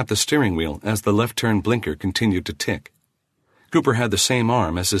 Cooper tapped the steering wheel as the left-turn blinker continued to tick. Cooper had the same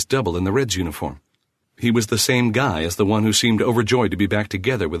arm as his double in the Reds uniform. He was the same guy as the one who seemed overjoyed to be back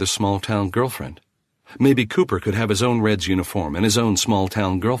together with his small-town girlfriend. Maybe Cooper could have his own Reds uniform and his own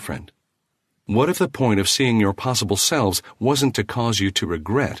small-town girlfriend. What if the point of seeing your possible selves wasn't to cause you to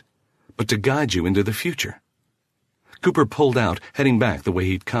regret, but to guide you into the future? Cooper pulled out, heading back the way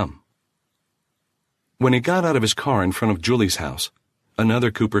he'd come. When he got out of his car in front of Julie's house,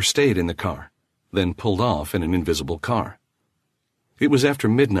 another Cooper stayed in the car, then pulled off in an invisible car. It was after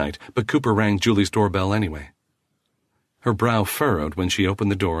midnight, but Cooper rang Julie's doorbell anyway. Her brow furrowed when she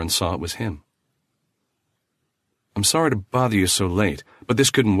opened the door and saw it was him. "I'm sorry to bother you so late, but this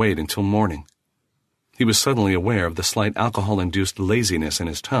couldn't wait until morning." He was suddenly aware of the slight alcohol-induced laziness in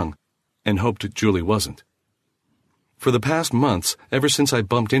his tongue, and hoped Julie wasn't. "For the past months, ever since I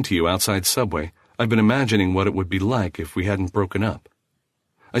bumped into you outside Subway, I've been imagining what it would be like if we hadn't broken up.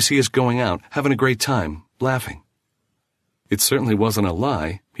 I see us going out, having a great time, laughing. It certainly wasn't a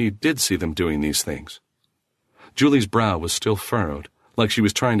lie. He did see them doing these things. Julie's brow was still furrowed, like she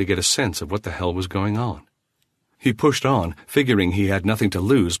was trying to get a sense of what the hell was going on. He pushed on, figuring he had nothing to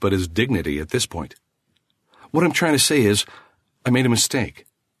lose but his dignity at this point. What I'm trying to say is, I made a mistake.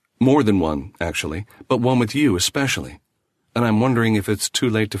 More than one, actually, but one with you especially. And I'm wondering if it's too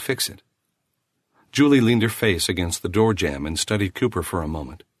late to fix it. Julie leaned her face against the door jamb and studied Cooper for a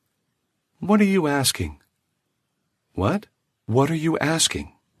moment. What are you asking? What? What are you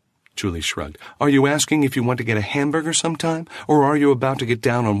asking? Julie shrugged. Are you asking if you want to get a hamburger sometime, or are you about to get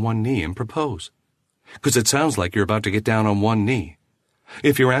down on one knee and propose? 'Cause it sounds like you're about to get down on one knee.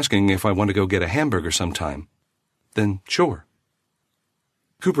 If you're asking if I want to go get a hamburger sometime, then sure.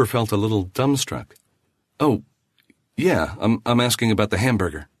 Cooper felt a little dumbstruck. Oh, yeah, I'm asking about the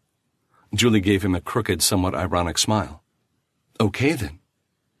hamburger. Julie gave him a crooked, somewhat ironic smile. Okay, then.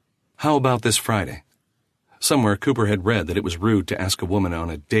 How about this Friday? Somewhere Cooper had read that it was rude to ask a woman on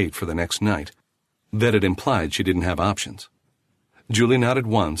a date for the next night, that it implied she didn't have options. Julie nodded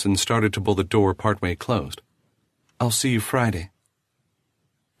once and started to pull the door partway closed. I'll see you Friday.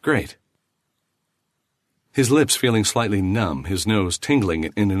 Great. His lips feeling slightly numb, his nose tingling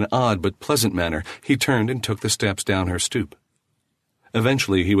in an odd but pleasant manner, he turned and took the steps down her stoop.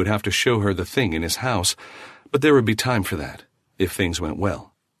 Eventually he would have to show her the thing in his house, but there would be time for that, if things went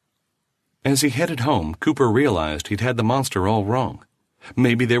well. As he headed home, Cooper realized he'd had the monster all wrong.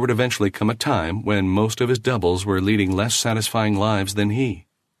 Maybe there would eventually come a time when most of his doubles were leading less satisfying lives than he.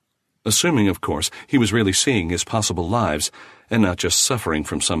 Assuming, of course, he was really seeing his possible lives and not just suffering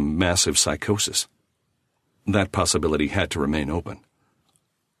from some massive psychosis. That possibility had to remain open.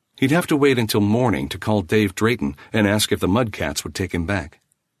 He'd have to wait until morning to call Dave Drayton and ask if the Mudcats would take him back.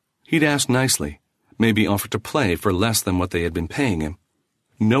 He'd ask nicely, maybe offer to play for less than what they had been paying him.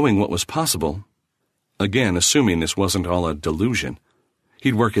 Knowing what was possible, again assuming this wasn't all a delusion,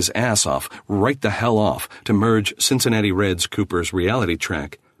 he'd work his ass off, right the hell off, to merge Cincinnati Reds Cooper's reality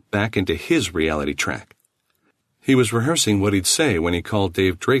track back into his reality track. He was rehearsing what he'd say when he called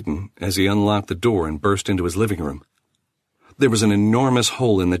Dave Drayton as he unlocked the door and burst into his living room. There was an enormous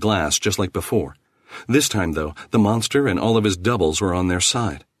hole in the glass just like before. This time, though, the monster and all of his doubles were on their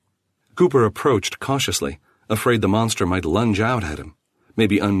side. Cooper approached cautiously, afraid the monster might lunge out at him,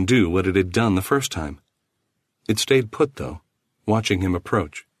 maybe undo what it had done the first time. It stayed put, though, watching him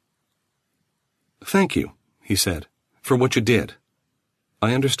approach. Thank you, he said, for what you did.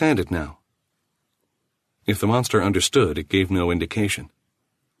 I understand it now. If the monster understood, it gave no indication.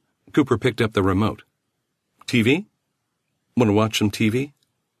 Cooper picked up the remote. TV? Want to watch some TV?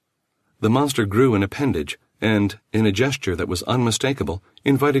 The monster grew an appendage and, in a gesture that was unmistakable,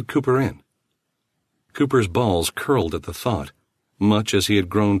 invited Cooper in. Cooper's balls curled at the thought, much as he had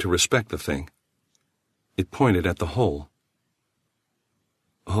grown to respect the thing. It pointed at the hole.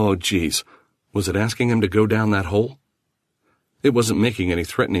 Oh, geez, was it asking him to go down that hole? It wasn't making any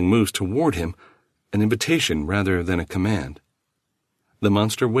threatening moves toward him, an invitation rather than a command. The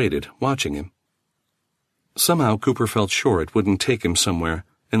monster waited, watching him. Somehow Cooper felt sure it wouldn't take him somewhere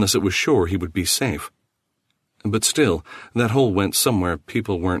unless it was sure he would be safe. But still, that hole went somewhere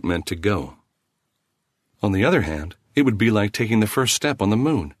people weren't meant to go. On the other hand, it would be like taking the first step on the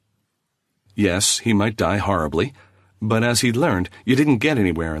moon. Yes, he might die horribly, but as he'd learned, you didn't get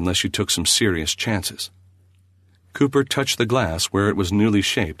anywhere unless you took some serious chances. Cooper touched the glass where it was newly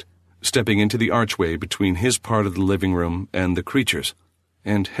shaped, stepping into the archway between his part of the living room and the creature's,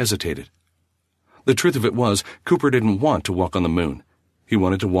 and hesitated. The truth of it was, Cooper didn't want to walk on the moon. He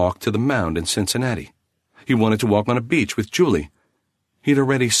wanted to walk to the mound in Cincinnati. He wanted to walk on a beach with Julie. He'd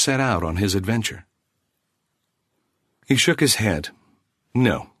already set out on his adventure. He shook his head.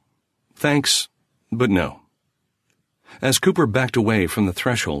 No. Thanks, but no. As Cooper backed away from the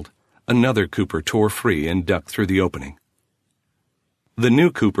threshold, another Cooper tore free and ducked through the opening. The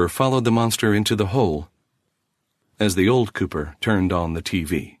new Cooper followed the monster into the hole as the old Cooper turned on the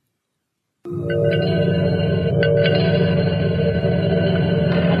TV.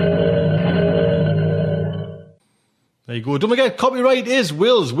 There you go. Don't forget, copyright is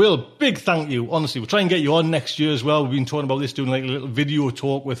Will's. Will, big thank you. Honestly, we'll try and get you on next year as well. We've been talking about this, doing like a little video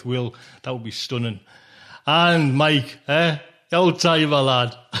talk with Will. That would be stunning. And Mike, old timer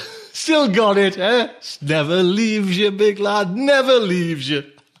lad. Still got it, Never leaves you, big lad. Never leaves you.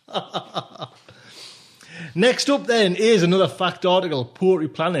 Next up then is another fact article, Poetry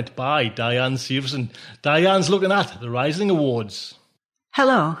Planet by Diane Severson. Diane's looking at the Rising Awards.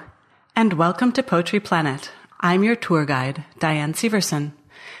 Hello, and welcome to Poetry Planet. I'm your tour guide, Diane Severson.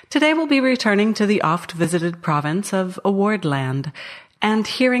 Today we'll be returning to the oft-visited province of Awardland and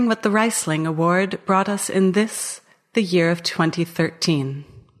hearing what the Reisling Award brought us in this, the year of 2013.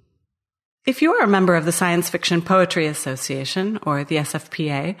 If you are a member of the Science Fiction Poetry Association, or the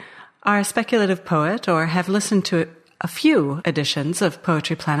SFPA, are a speculative poet, or have listened to a few editions of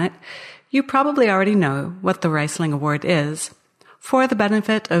Poetry Planet, you probably already know what the Reisling Award is. For the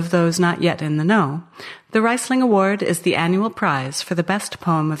benefit of those not yet in the know, the Reisling Award is the annual prize for the best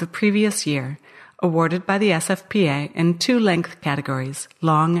poem of a previous year, awarded by the SFPA in 2 length categories,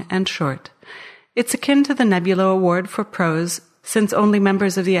 long and short. It's akin to the Nebula Award for prose, since only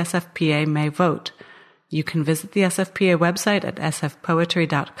members of the SFPA may vote. You can visit the SFPA website at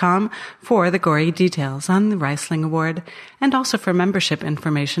sfpoetry.com for the gory details on the Reisling Award, and also for membership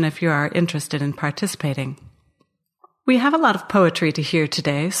information if you are interested in participating. We have a lot of poetry to hear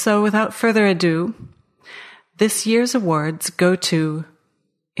today, so without further ado, this year's awards go to,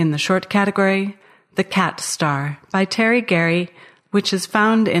 in the short category, The Cat Star by Terry Gary, which is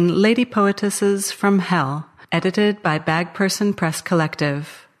found in Lady Poetesses from Hell, edited by Bagperson Press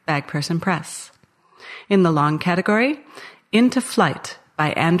Collective, Bagperson Press. In the long category, Into Flight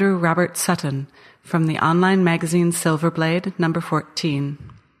by Andrew Robert Sutton from the online magazine Silverblade, number 14.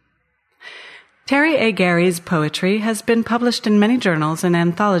 Terry A. Gary's poetry has been published in many journals and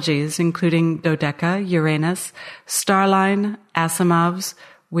anthologies, including Dodeca, Uranus, Starline, Asimov's,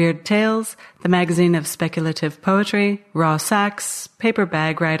 Weird Tales, the Magazine of Speculative Poetry, Raw Sax, Paper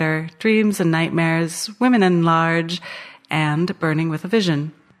Bag Writer, Dreams and Nightmares, Women in Large, and Burning with a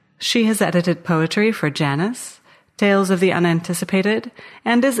Vision. She has edited poetry for Janus, Tales of the Unanticipated,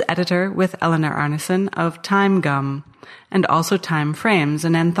 and is editor with Eleanor Arneson of Time Gum, and also Time Frames,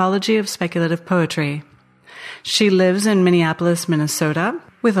 an anthology of speculative poetry. She lives in Minneapolis, Minnesota,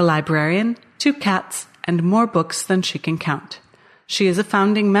 with a librarian, 2 cats, and more books than she can count. She is a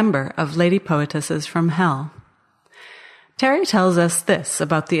founding member of Lady Poetesses from Hell. Terry tells us this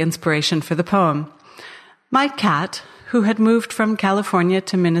about the inspiration for the poem. My cat, who had moved from California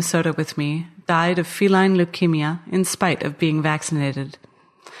to Minnesota with me, died of feline leukemia in spite of being vaccinated.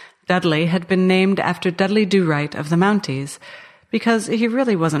 Dudley had been named after Dudley Do-Right of the Mounties, because he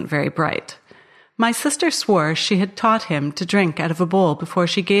really wasn't very bright. My sister swore she had taught him to drink out of a bowl before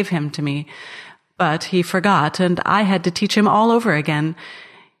she gave him to me, but he forgot, and I had to teach him all over again.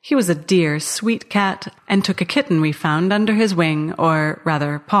 He was a dear, sweet cat, and took a kitten we found under his wing, or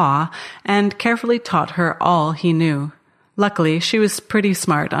rather paw, and carefully taught her all he knew. Luckily, she was pretty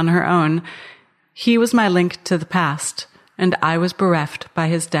smart on her own. He was my link to the past, and I was bereft by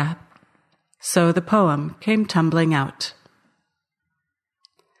his death. So the poem came tumbling out.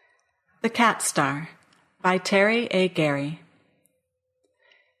 The Cat Star by Terry A. Gary.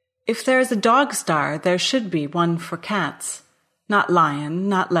 If there is a dog star, there should be one for cats. Not lion,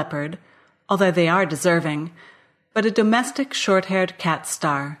 not leopard, although they are deserving, but a domestic short-haired cat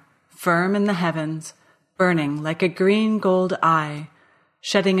star, firm in the heavens, burning like a green gold eye,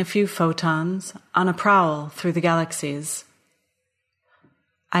 shedding a few photons on a prowl through the galaxies.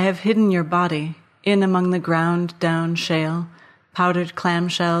 I have hidden your body in among the ground-down shale, powdered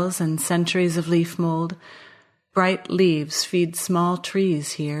clamshells and centuries of leaf mold. Bright leaves feed small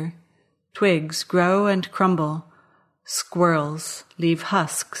trees here. Twigs grow and crumble. Squirrels leave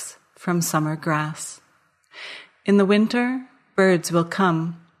husks from summer grass. In the winter, birds will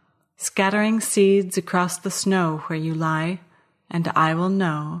come, scattering seeds across the snow where you lie, and I will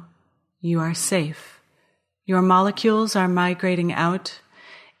know you are safe. Your molecules are migrating out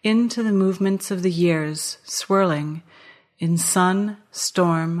into the movements of the years, swirling in sun,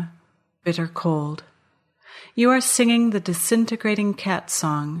 storm, bitter cold. You are singing the disintegrating cat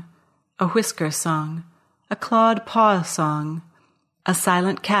song, a whisker song, a clawed paw song, a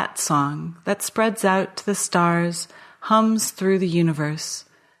silent cat song that spreads out to the stars, hums through the universe,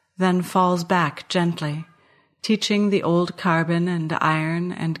 then falls back gently, teaching the old carbon and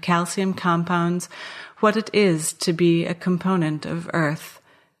iron and calcium compounds what it is to be a component of Earth,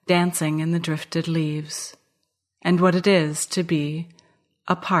 dancing in the drifted leaves, and what it is to be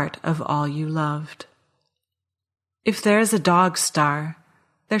a part of all you loved. If there is a dog star,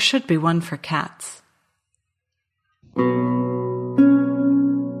 there should be one for cats.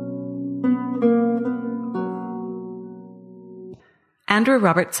 Andrew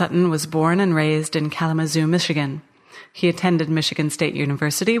Robert Sutton was born and raised in Kalamazoo, Michigan. He attended Michigan State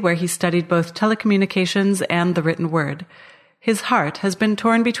University, where he studied both telecommunications and the written word. His heart has been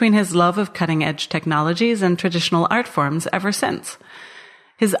torn between his love of cutting-edge technologies and traditional art forms ever since.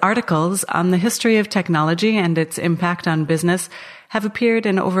 His articles on the history of technology and its impact on business have appeared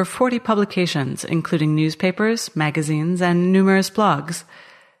in over 40 publications, including newspapers, magazines, and numerous blogs.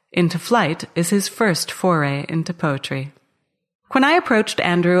 Into Flight is his first foray into poetry. When I approached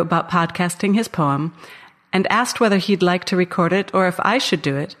Andrew about podcasting his poem and asked whether he'd like to record it or if I should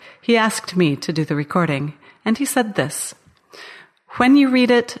do it, he asked me to do the recording. And he said this: "When you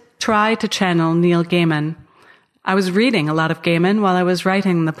read it, try to channel Neil Gaiman. I was reading a lot of Gaiman while I was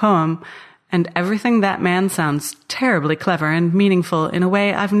writing the poem, and everything that man sounds terribly clever and meaningful in a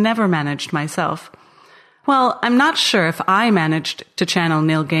way I've never managed myself. Well, I'm not sure if I managed to channel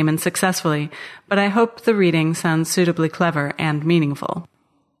Neil Gaiman successfully, but I hope the reading sounds suitably clever and meaningful."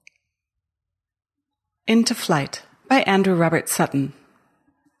 Into Flight by Andrew Robert Sutton.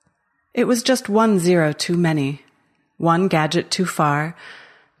 It was just 1 0 too many, 1 gadget too far.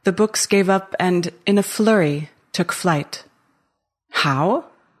 The books gave up and, in a flurry, took flight. How?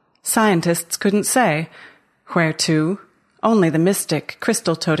 Scientists couldn't say. Where to? Only the mystic,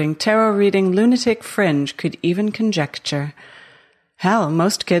 crystal-toting, tarot-reading lunatic fringe could even conjecture. Hell,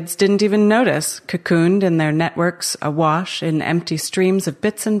 most kids didn't even notice, cocooned in their networks, awash in empty streams of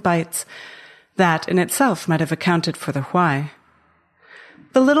bits and bytes. That in itself might have accounted for the why.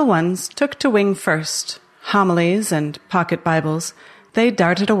 The little ones took to wing first. Homilies and pocket Bibles. They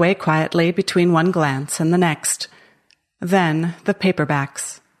darted away quietly between one glance and the next. Then the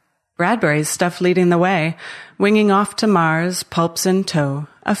paperbacks. Bradbury's stuff leading the way, winging off to Mars, pulps in tow.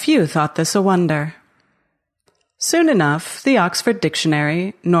 A few thought this a wonder. Soon enough, the Oxford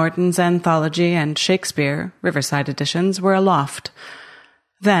Dictionary, Norton's Anthology, and Shakespeare, Riverside editions, were aloft.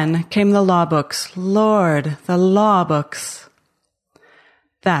 Then came the law books. Lord, the law books.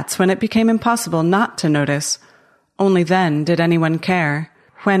 That's when it became impossible not to notice. Only then did anyone care,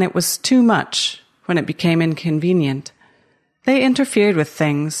 when it was too much, when it became inconvenient. They interfered with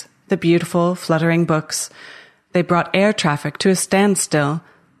things, the beautiful, fluttering books. They brought air traffic to a standstill.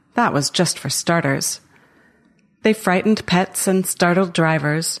 That was just for starters. They frightened pets and startled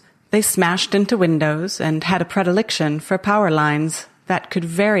drivers. They smashed into windows and had a predilection for power lines that could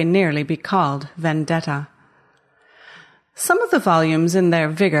very nearly be called vendetta. Some of the volumes in their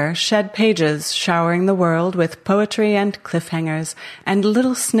vigor shed pages showering the world with poetry and cliffhangers and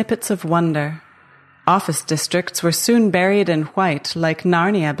little snippets of wonder. Office districts were soon buried in white like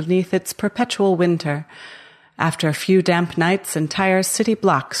Narnia beneath its perpetual winter. After a few damp nights, entire city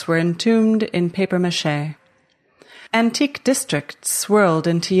blocks were entombed in papier-mâché. Antique districts swirled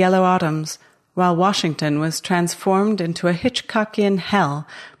into yellow autumns, while Washington was transformed into a Hitchcockian hell,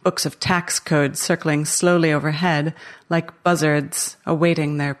 books of tax codes circling slowly overhead like buzzards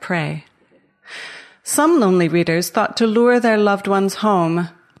awaiting their prey. Some lonely readers thought to lure their loved ones home.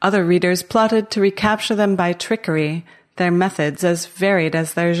 Other readers plotted to recapture them by trickery, their methods as varied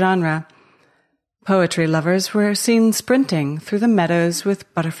as their genre. Poetry lovers were seen sprinting through the meadows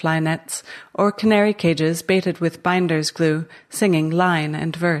with butterfly nets or canary cages baited with binder's glue, singing line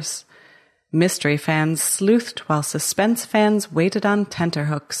and verse. Mystery fans sleuthed while suspense fans waited on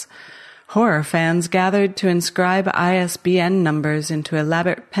tenterhooks. Horror fans gathered to inscribe ISBN numbers into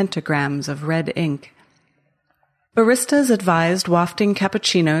elaborate pentagrams of red ink. Baristas advised wafting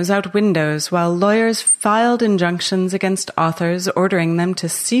cappuccinos out windows while lawyers filed injunctions against authors ordering them to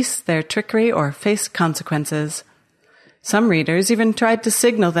cease their trickery or face consequences. Some readers even tried to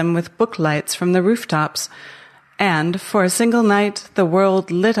signal them with book lights from the rooftops, and for a single night the world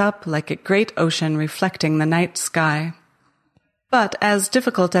lit up like a great ocean reflecting the night sky. But as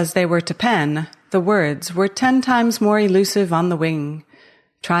difficult as they were to pen, the words were 10 times more elusive on the wing.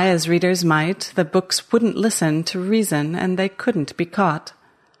 Try as readers might, the books wouldn't listen to reason, and they couldn't be caught.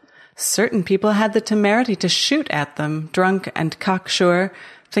 Certain people had the temerity to shoot at them, drunk and cocksure,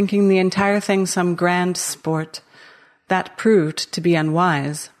 thinking the entire thing some grand sport. That proved to be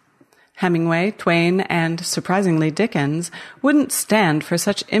unwise. Hemingway, Twain, and, surprisingly, Dickens wouldn't stand for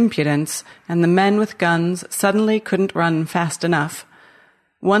such impudence, and the men with guns suddenly couldn't run fast enough.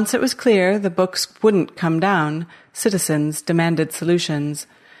 Once it was clear the books wouldn't come down, citizens demanded solutions.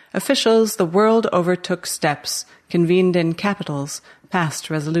 Officials the world over took steps, convened in capitals,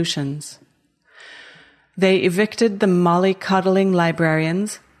 passed resolutions. They evicted the molly-coddling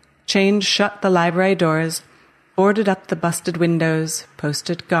librarians, chained shut the library doors, boarded up the busted windows,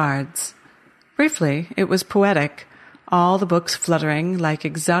 posted guards. Briefly, it was poetic, all the books fluttering like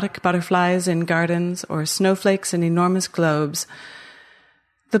exotic butterflies in gardens or snowflakes in enormous globes.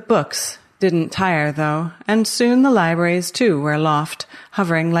 The books didn't tire, though, and soon the libraries, too, were aloft,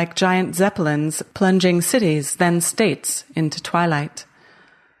 hovering like giant zeppelins, plunging cities, then states, into twilight.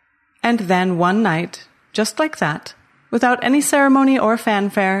 And then one night, just like that, without any ceremony or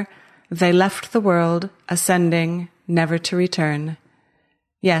fanfare, they left the world, ascending, never to return.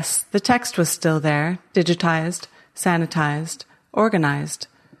 Yes, the text was still there, digitized, sanitized, organized,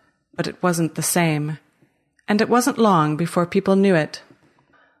 but it wasn't the same. And it wasn't long before people knew it.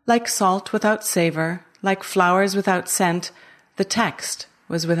 Like salt without savor, like flowers without scent, the text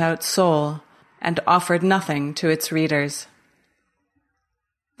was without soul and offered nothing to its readers.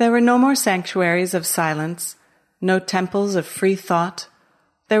 There were no more sanctuaries of silence, no temples of free thought.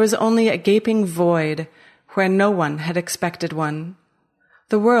 There was only a gaping void where no one had expected one.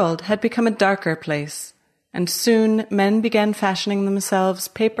 The world had become a darker place, and soon men began fashioning themselves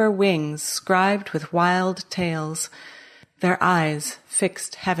paper wings scribed with wild tales, their eyes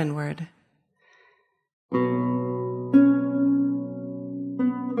fixed heavenward.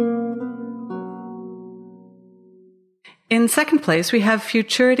 In second place, we have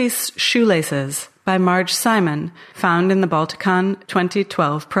Futurity's Shoelaces by Marge Simon, found in the Balticon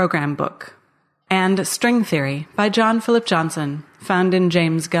 2012 program book, and String Theory by John Philip Johnson, found in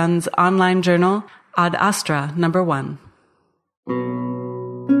James Gunn's online journal Ad Astra No. 1.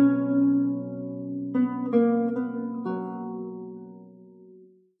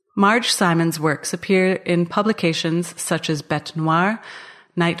 Marge Simon's works appear in publications such as Bête Noire,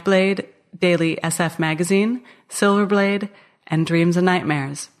 Nightblade, Daily SF Magazine, Silverblade, and Dreams and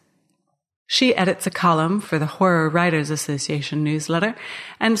Nightmares. She edits a column for the Horror Writers Association newsletter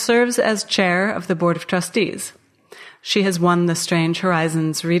and serves as chair of the Board of Trustees. She has won the Strange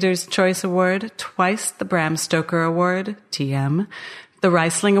Horizons Reader's Choice Award, twice the Bram Stoker Award, TM, the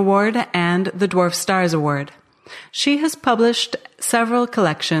Reisling Award, and the Dwarf Stars Award. She has published several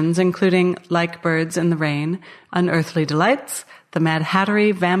collections, including Like Birds in the Rain, Unearthly Delights, The Mad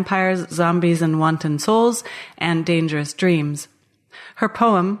Hattery, Vampires, Zombies, and Wanton Souls, and Dangerous Dreams. Her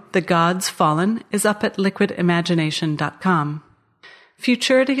poem, The Gods Fallen, is up at liquidimagination.com.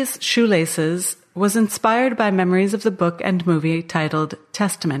 Futurity's Shoelaces was inspired by memories of the book and movie titled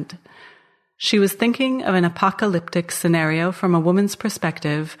Testament. She was thinking of an apocalyptic scenario from a woman's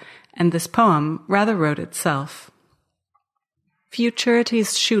perspective, and this poem rather wrote itself.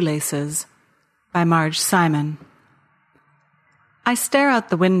 Futurity's Shoelaces by Marge Simon. I stare out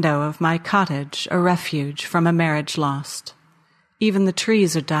the window of my cottage, a refuge from a marriage lost. Even the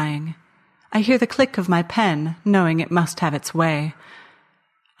trees are dying. I hear the click of my pen, knowing it must have its way.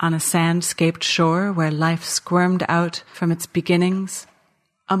 On a sand-scaped shore where life squirmed out from its beginnings,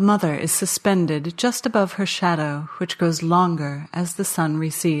 a mother is suspended just above her shadow, which grows longer as the sun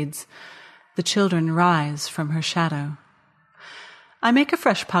recedes. The children rise from her shadow. I make a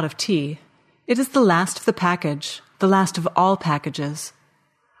fresh pot of tea. It is the last of the package, the last of all packages.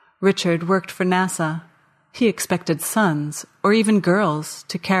 Richard worked for NASA. He expected sons, or even girls,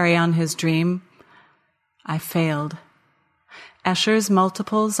 to carry on his dream. I failed. Escher's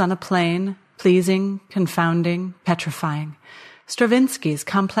multiples on a plane, pleasing, confounding, petrifying. Stravinsky's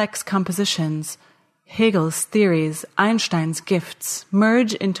complex compositions, Hegel's theories, Einstein's gifts,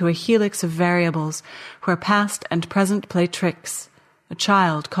 merge into a helix of variables where past and present play tricks. A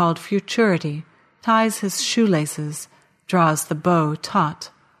child called Futurity ties his shoelaces, draws the bow taut.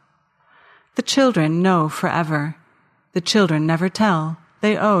 The children know forever. The children never tell.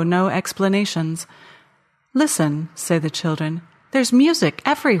 They owe no explanations. Listen, say the children, there's music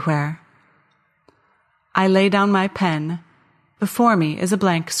everywhere. I lay down my pen. Before me is a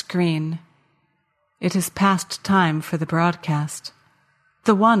blank screen. It is past time for the broadcast,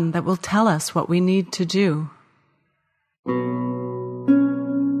 the one that will tell us what we need to do.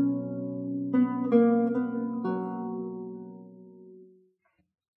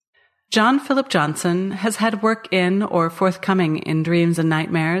 John Philip Johnson has had work in or forthcoming in Dreams and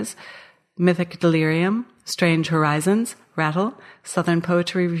Nightmares, Mythic Delirium, Strange Horizons, Rattle, Southern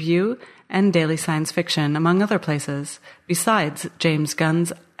Poetry Review, and Daily Science Fiction, among other places, besides James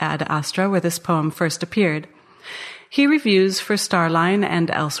Gunn's Ad Astra, where this poem first appeared. He reviews for Starline and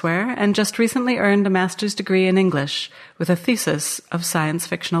elsewhere, and just recently earned a master's degree in English with a thesis of science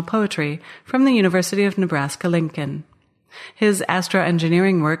fictional poetry from the University of Nebraska-Lincoln. His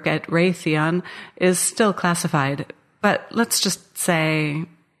astroengineering work at Raytheon is still classified, but let's just say...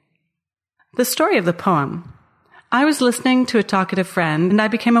 The story of the poem. I was listening to a talkative friend, and I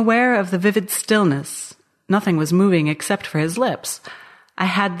became aware of the vivid stillness. Nothing was moving except for his lips. I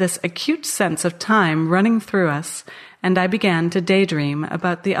had this acute sense of time running through us, and I began to daydream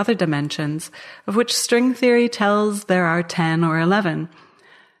about the other dimensions, of which string theory tells there are 10 or 11.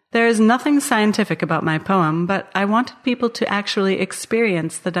 There is nothing scientific about my poem, but I wanted people to actually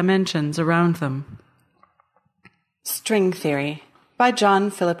experience the dimensions around them. String Theory by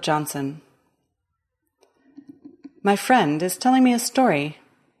John Philip Johnson. My friend is telling me a story.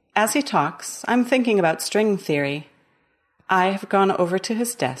 As he talks, I'm thinking about string theory. I have gone over to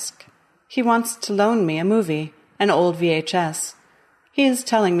his desk. He wants to loan me a movie, an old VHS. He is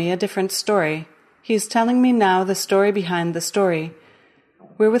telling me a different story. He's telling me now the story behind the story.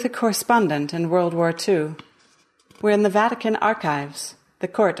 We're with a correspondent in World War II. We're in the Vatican archives, the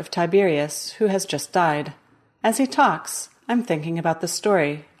court of Tiberius, who has just died. As he talks, I'm thinking about the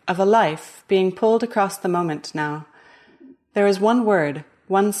story of a life being pulled across the moment now. There is one word,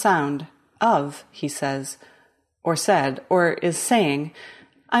 one sound, of, he says, or said, or is saying.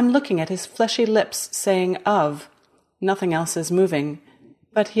 I'm looking at his fleshy lips saying of. Nothing else is moving.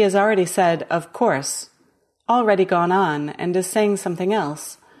 But he has already said, of course, already gone on, and is saying something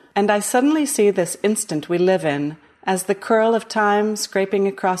else. And I suddenly see this instant we live in, as the curl of time scraping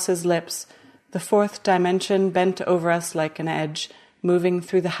across his lips, the fourth dimension bent over us like an edge, moving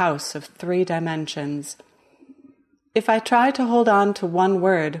through the house of 3 dimensions. If I try to hold on to one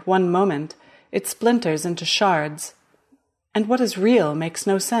word, one moment, it splinters into shards. And what is real makes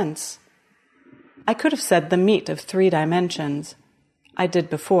no sense. I could have said the meat of 3 dimensions. I did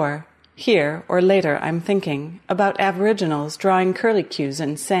before. Here, or later, I'm thinking about Aboriginals drawing curlicues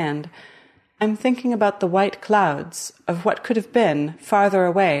in sand. I'm thinking about the white clouds, of what could have been, farther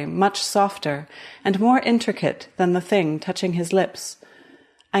away, much softer, and more intricate than the thing touching his lips.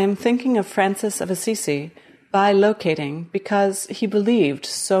 I am thinking of Francis of Assisi, bilocating because he believed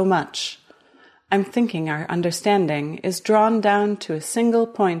so much. I'm thinking our understanding is drawn down to a single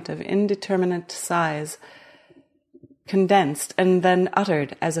point of indeterminate size, condensed and then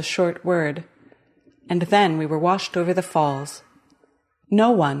uttered as a short word. And then we were washed over the falls.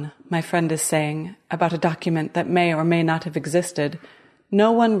 No one, my friend is saying, about a document that may or may not have existed,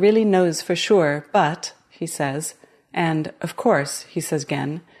 no one really knows for sure, but, he says, and, of course, he says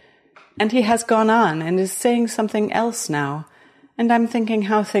again, and he has gone on and is saying something else now, and I'm thinking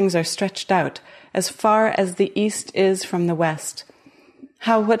how things are stretched out, as far as the east is from the west.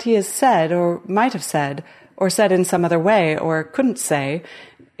 How what he has said, or might have said, or said in some other way, or couldn't say,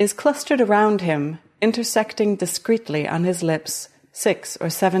 is clustered around him, intersecting discreetly on his lips, 6 or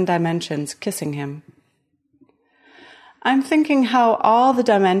 7 dimensions kissing him. I'm thinking how all the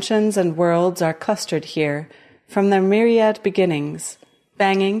dimensions and worlds are clustered here, from their myriad beginnings,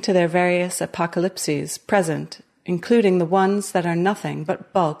 banging to their various apocalypses present, including the ones that are nothing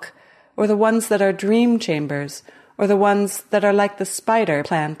but bulk, or the ones that are dream chambers, or the ones that are like the spider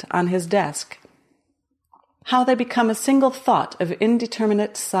plant on his desk. How they become a single thought of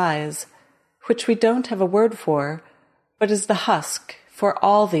indeterminate size, which we don't have a word for, but is the husk for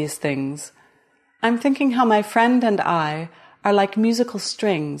all these things. I'm thinking how my friend and I are like musical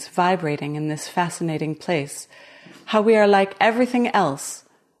strings vibrating in this fascinating place, how we are like everything else,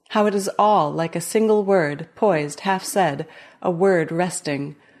 how it is all like a single word poised, half said, a word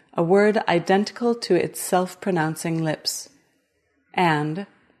resting, a word identical to its self-pronouncing lips. And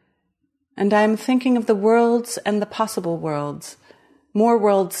I am thinking of the worlds and the possible worlds, more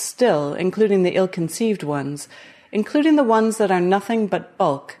worlds still, including the ill-conceived ones, including the ones that are nothing but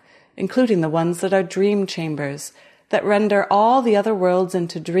bulk, including the ones that are dream chambers, that render all the other worlds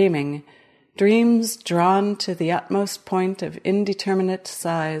into dreaming, dreams drawn to the utmost point of indeterminate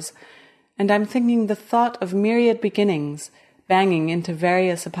size. And I'm thinking the thought of myriad beginnings, banging into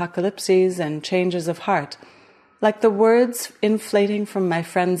various apocalypses and changes of heart, like the words inflating from my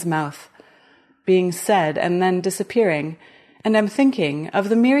friend's mouth, being said and then disappearing, and I'm thinking of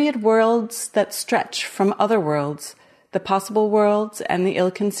the myriad worlds that stretch from other worlds, the possible worlds and the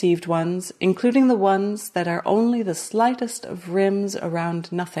ill-conceived ones, including the ones that are only the slightest of rims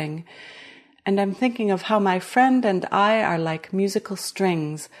around nothing, and I'm thinking of how my friend and I are like musical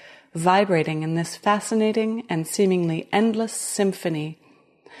strings, vibrating in this fascinating and seemingly endless symphony.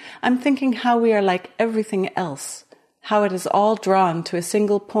 I'm thinking how we are like everything else, how it is all drawn to a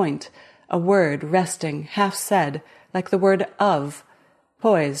single point, a word resting, half said, like the word of,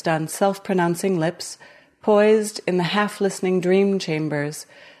 poised on self-pronouncing lips, poised in the half-listening dream chambers,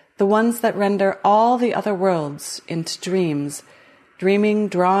 the ones that render all the other worlds into dreams, dreaming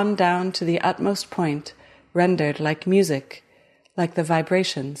drawn down to the utmost point, rendered like music, like the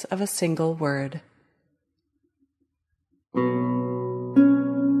vibrations of a single word.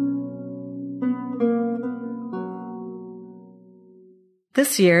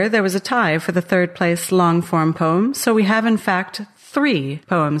 This year, there was a tie for the third place long-form poem, so we have, in fact, 3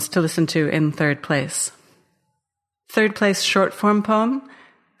 poems to listen to in third place. Third place short-form poem,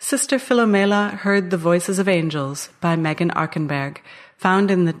 Sister Philomela Heard the Voices of Angels by Megan Arkenberg,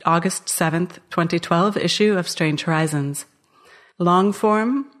 found in the August 7th, 2012 issue of Strange Horizons. Long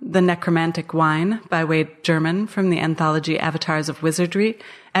form, The Necromantic Wine by Wade German from the anthology Avatars of Wizardry,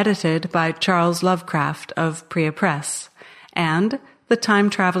 edited by Charles Lovecraft of Priya Press, and The Time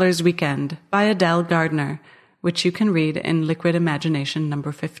Traveler's Weekend by Adele Gardner, which you can read in Liquid Imagination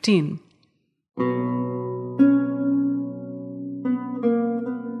number 15.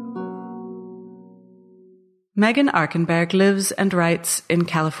 Megan Arkenberg lives and writes in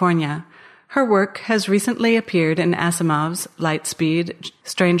California. Her work has recently appeared in Asimov's Lightspeed,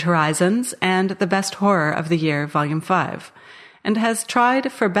 Strange Horizons, and The Best Horror of the Year, Volume 5, and has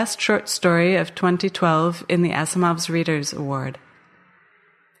tried for Best Short Story of 2012 in the Asimov's Readers Award.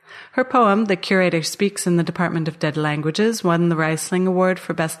 Her poem, The Curator Speaks in the Department of Dead Languages, won the Reisling Award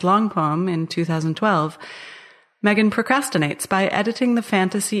for Best Long Poem in 2012. Megan procrastinates by editing the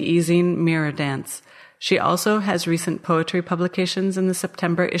fantasy e-zine Mirror Dance. She also has recent poetry publications in the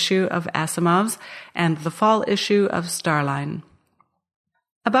September issue of Asimov's and the fall issue of Starline.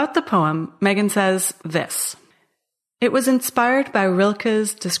 About the poem, Megan says this: "It was inspired by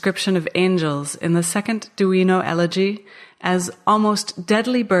Rilke's description of angels in the second Duino elegy as almost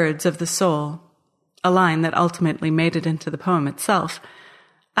deadly birds of the soul, a line that ultimately made it into the poem itself.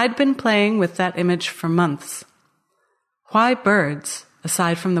 I'd been playing with that image for months. Why birds,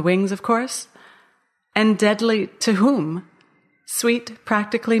 aside from the wings, of course? And deadly to whom? Sweet,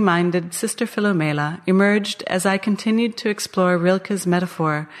 practically minded Sister Philomela emerged as I continued to explore Rilke's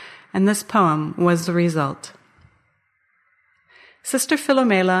metaphor, and this poem was the result." Sister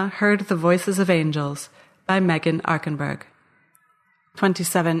Philomela Heard the Voices of Angels by Megan Arkenberg.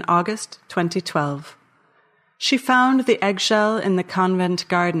 27 August 2012. She found the eggshell in the convent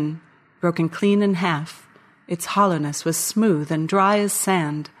garden, broken clean in half. Its hollowness was smooth and dry as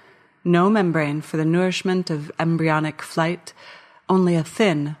sand. No membrane for the nourishment of embryonic flight, only a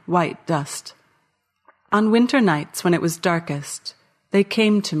thin, white dust. On winter nights when it was darkest, they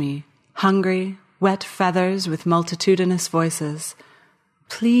came to me, hungry, wet feathers with multitudinous voices.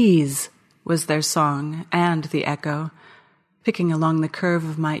 Please, was their song, and the echo, picking along the curve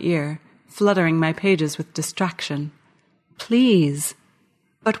of my ear, fluttering my pages with distraction. Please.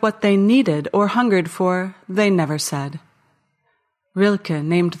 But what they needed or hungered for, they never said. Rilke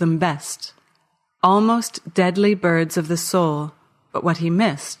named them best. Almost deadly birds of the soul, but what he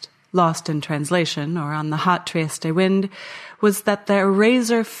missed, lost in translation or on the hot Trieste wind, was that their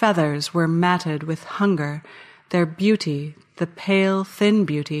razor feathers were matted with hunger, their beauty, the pale, thin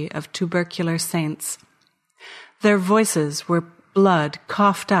beauty of tubercular saints. Their voices were blood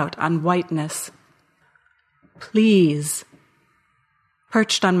coughed out on whiteness. Please.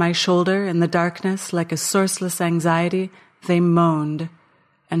 Perched on my shoulder in the darkness like a sourceless anxiety, they moaned,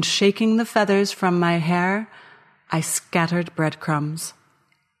 and shaking the feathers from my hair, I scattered breadcrumbs.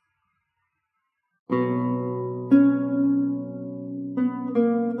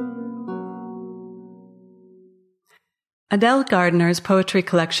 Adele Gardner's poetry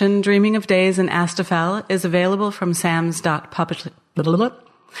collection, Dreaming of Days in Astafel, is available from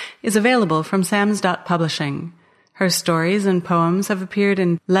Sam's.Publishing. Her stories and poems have appeared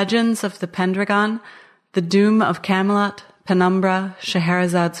in Legends of the Pendragon, The Doom of Camelot, Penumbra,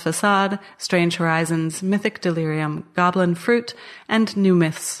 Scheherazad's Facade, Strange Horizons, Mythic Delirium, Goblin Fruit, and New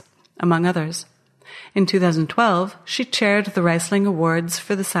Myths, among others. In 2012, she chaired the Reisling Awards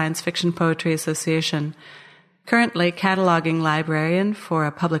for the Science Fiction Poetry Association. Currently cataloging librarian for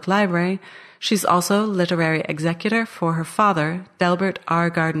a public library, she's also literary executor for her father, Delbert R.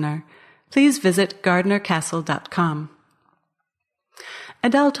 Gardner. Please visit gardnercastle.com.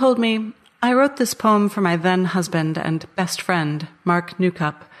 Adele told me, I wrote this poem for my then-husband and best friend, Mark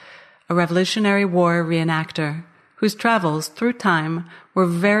Newcup, a Revolutionary War reenactor, whose travels through time were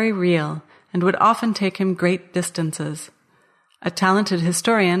very real and would often take him great distances. A talented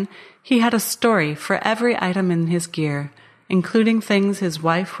historian, he had a story for every item in his gear, including things his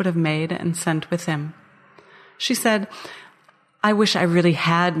wife would have made and sent with him. She said, I wish I really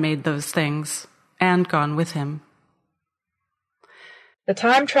had made those things and gone with him. The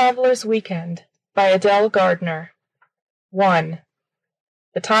Time Traveler's Weekend by Adele Gardner. 1.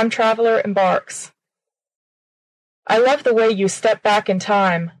 The Time Traveler Embarks. I love the way you step back in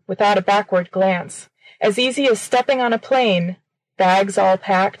time without a backward glance, as easy as stepping on a plane, bags all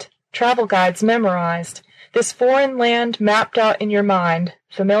packed, travel guides memorized, this foreign land mapped out in your mind,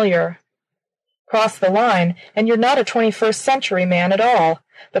 familiar. Cross the line, and you're not a 21st century man at all,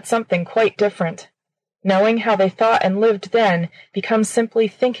 but something quite different. Knowing how they thought and lived then becomes simply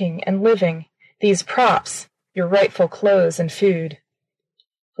thinking and living, these props, your rightful clothes and food.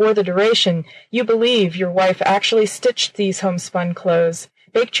 For the duration, you believe your wife actually stitched these homespun clothes,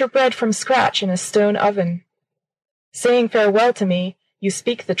 baked your bread from scratch in a stone oven. Saying farewell to me, you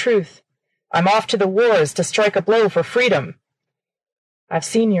speak the truth. I'm off to the wars to strike a blow for freedom. I've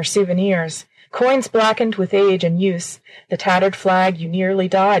seen your souvenirs, coins blackened with age and use, the tattered flag you nearly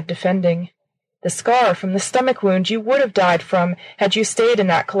died defending. The scar from the stomach wound you would have died from had you stayed in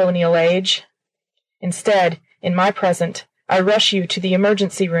that colonial age. Instead, in my present, I rush you to the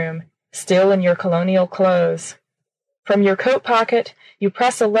emergency room, still in your colonial clothes. From your coat pocket, you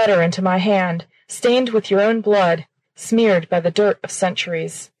press a letter into my hand, stained with your own blood, smeared by the dirt of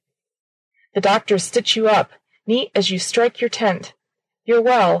centuries. The doctors stitch you up, neat as you strike your tent. You're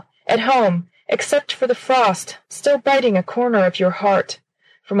well, at home, except for the frost still biting a corner of your heart,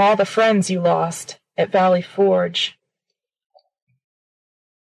 from all the friends you lost at Valley Forge.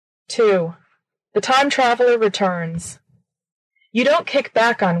 2. The time traveler returns. You don't kick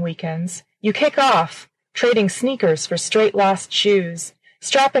back on weekends. You kick off, trading sneakers for straight-laced shoes,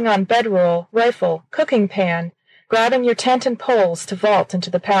 strapping on bedroll, rifle, cooking pan, grabbing your tent and poles to vault into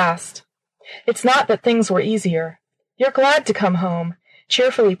the past. It's not that things were easier. You're glad to come home,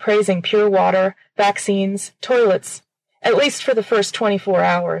 cheerfully praising pure water, vaccines, toilets, at least for the first 24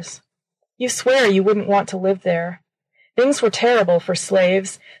 hours. You swear you wouldn't want to live there. Things were terrible for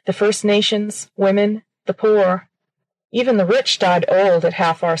slaves, the First Nations, women, the poor. Even the rich died old at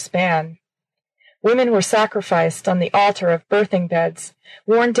half our span. Women were sacrificed on the altar of birthing beds,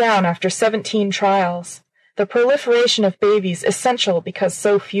 worn down after 17 trials, the proliferation of babies essential because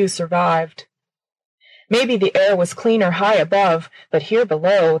so few survived. Maybe the air was cleaner high above, but here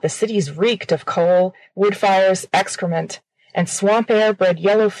below the cities reeked of coal, wood fires, excrement, and swamp air bred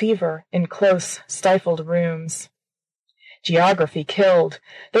yellow fever in close, stifled rooms. Geography killed.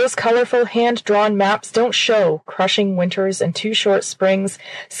 Those colorful hand-drawn maps don't show crushing winters and too short springs,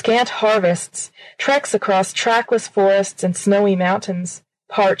 scant harvests, treks across trackless forests and snowy mountains,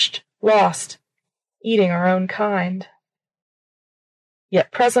 parched, lost, eating our own kind.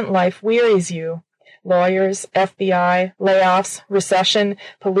 Yet present life wearies you. Lawyers, FBI, layoffs, recession,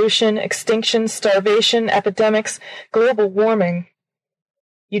 pollution, extinction, starvation, epidemics, global warming.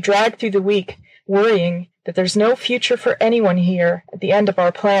 You drag through the week, worrying that there's no future for anyone here at the end of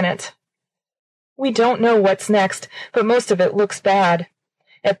our planet. We don't know what's next, but most of it looks bad.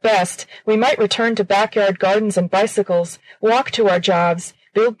 At best, we might return to backyard gardens and bicycles, walk to our jobs,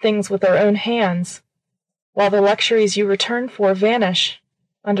 build things with our own hands, while the luxuries you return for vanish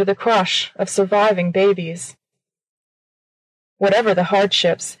under the crush of surviving babies. Whatever the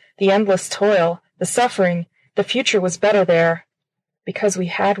hardships, the endless toil, the suffering, the future was better there, because we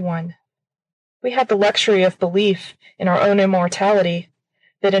had one. We had the luxury of belief in our own immortality,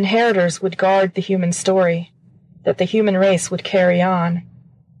 that inheritors would guard the human story, that the human race would carry on.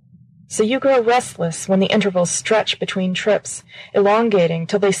 So you grow restless when the intervals stretch between trips, elongating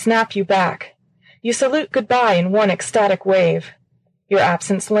till they snap you back. You salute goodbye in one ecstatic wave. Your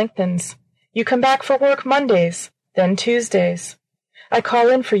absence lengthens. You come back for work Mondays, then Tuesdays. I call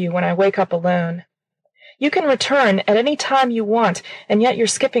in for you when I wake up alone. You can return at any time you want, and yet you're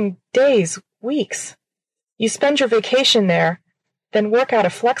skipping days, weeks. You spend your vacation there, then work out a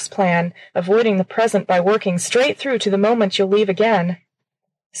flex plan, avoiding the present by working straight through to the moment you'll leave again.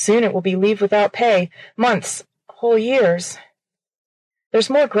 Soon it will be leave without pay, months, whole years. There's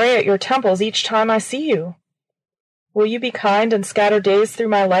more gray at your temples each time I see you. Will you be kind and scatter days through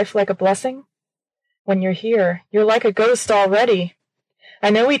my life like a blessing? When you're here, you're like a ghost already. I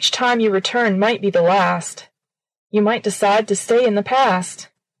know each time you return might be the last. You might decide to stay in the past.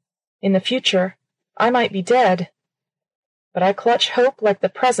 In the future, I might be dead. But I clutch hope like the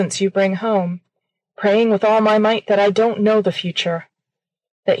presents you bring home, praying with all my might that I don't know the future,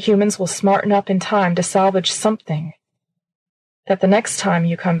 that humans will smarten up in time to salvage something, that the next time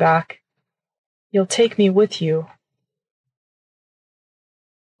you come back, you'll take me with you.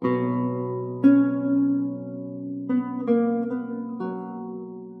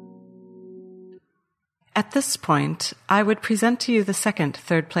 At this point, I would present to you the second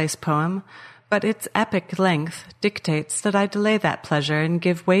third-place poem, but its epic length dictates that I delay that pleasure and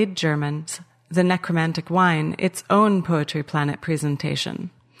give Wade German's The Necromantic Wine its own Poetry Planet presentation.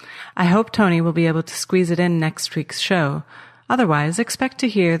 I hope Tony will be able to squeeze it in next week's show. Otherwise, expect to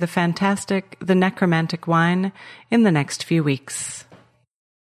hear the fantastic The Necromantic Wine in the next few weeks.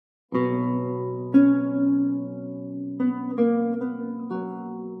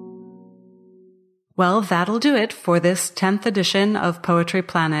 Well, that'll do it for this 10th edition of Poetry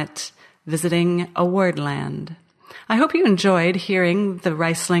Planet, visiting a wordland. I hope you enjoyed hearing the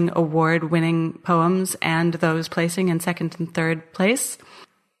Riesling Award-winning poems and those placing in second and third place.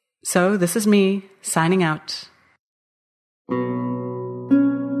 So this is me, signing out.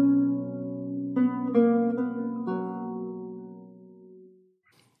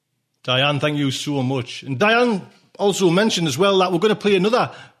 Diane, thank you so much. And Diane also mentioned as well that we're going to play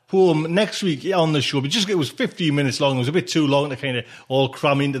another poem next week on the show. But it was 15 minutes long. It was a bit too long to kind of all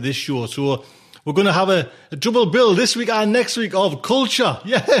cram into this show. So We're going to have a double bill this week and next week of culture.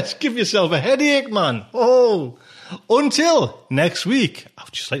 Yes, give yourself a headache, man. Oh, until next week, I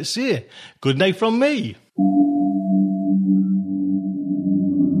would just like to say good night from me.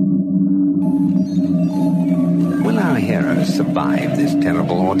 Will our heroes survive this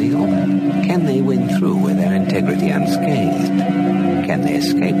terrible ordeal? Can they win through with their integrity unscathed? Can they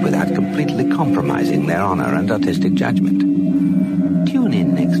escape without completely compromising their honor and artistic judgment? Tune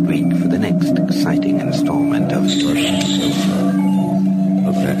in next week for the next exciting installment of Starship Sofa.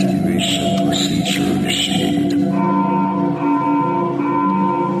 Evacuation procedure initiated.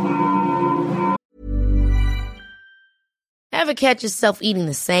 Ever catch yourself eating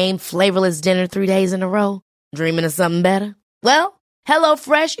the same flavorless dinner 3 days in a row? Dreaming of something better? Well,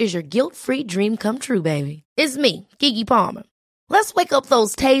 HelloFresh is your guilt-free dream come true, baby. It's me, Keke Palmer. Let's wake up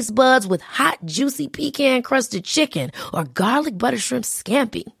those taste buds with hot, juicy pecan-crusted chicken or garlic butter shrimp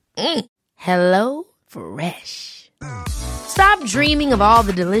scampi. Hello Fresh. Stop dreaming of all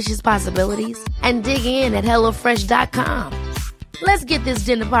the delicious possibilities and dig in at HelloFresh.com. Let's get this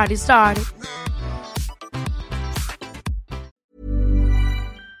dinner party started.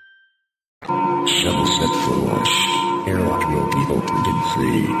 Shuttle set for launch. Airlock will be opened in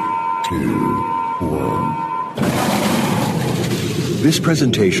 3, 2, 1. This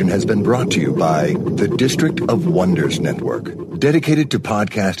presentation has been brought to you by the District of Wonders Network, dedicated to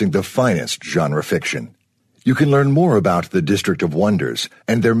podcasting the finest genre fiction. You can learn more about the District of Wonders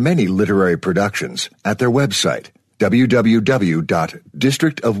and their many literary productions at their website,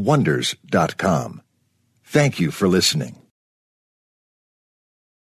 www.districtofwonders.com. Thank you for listening.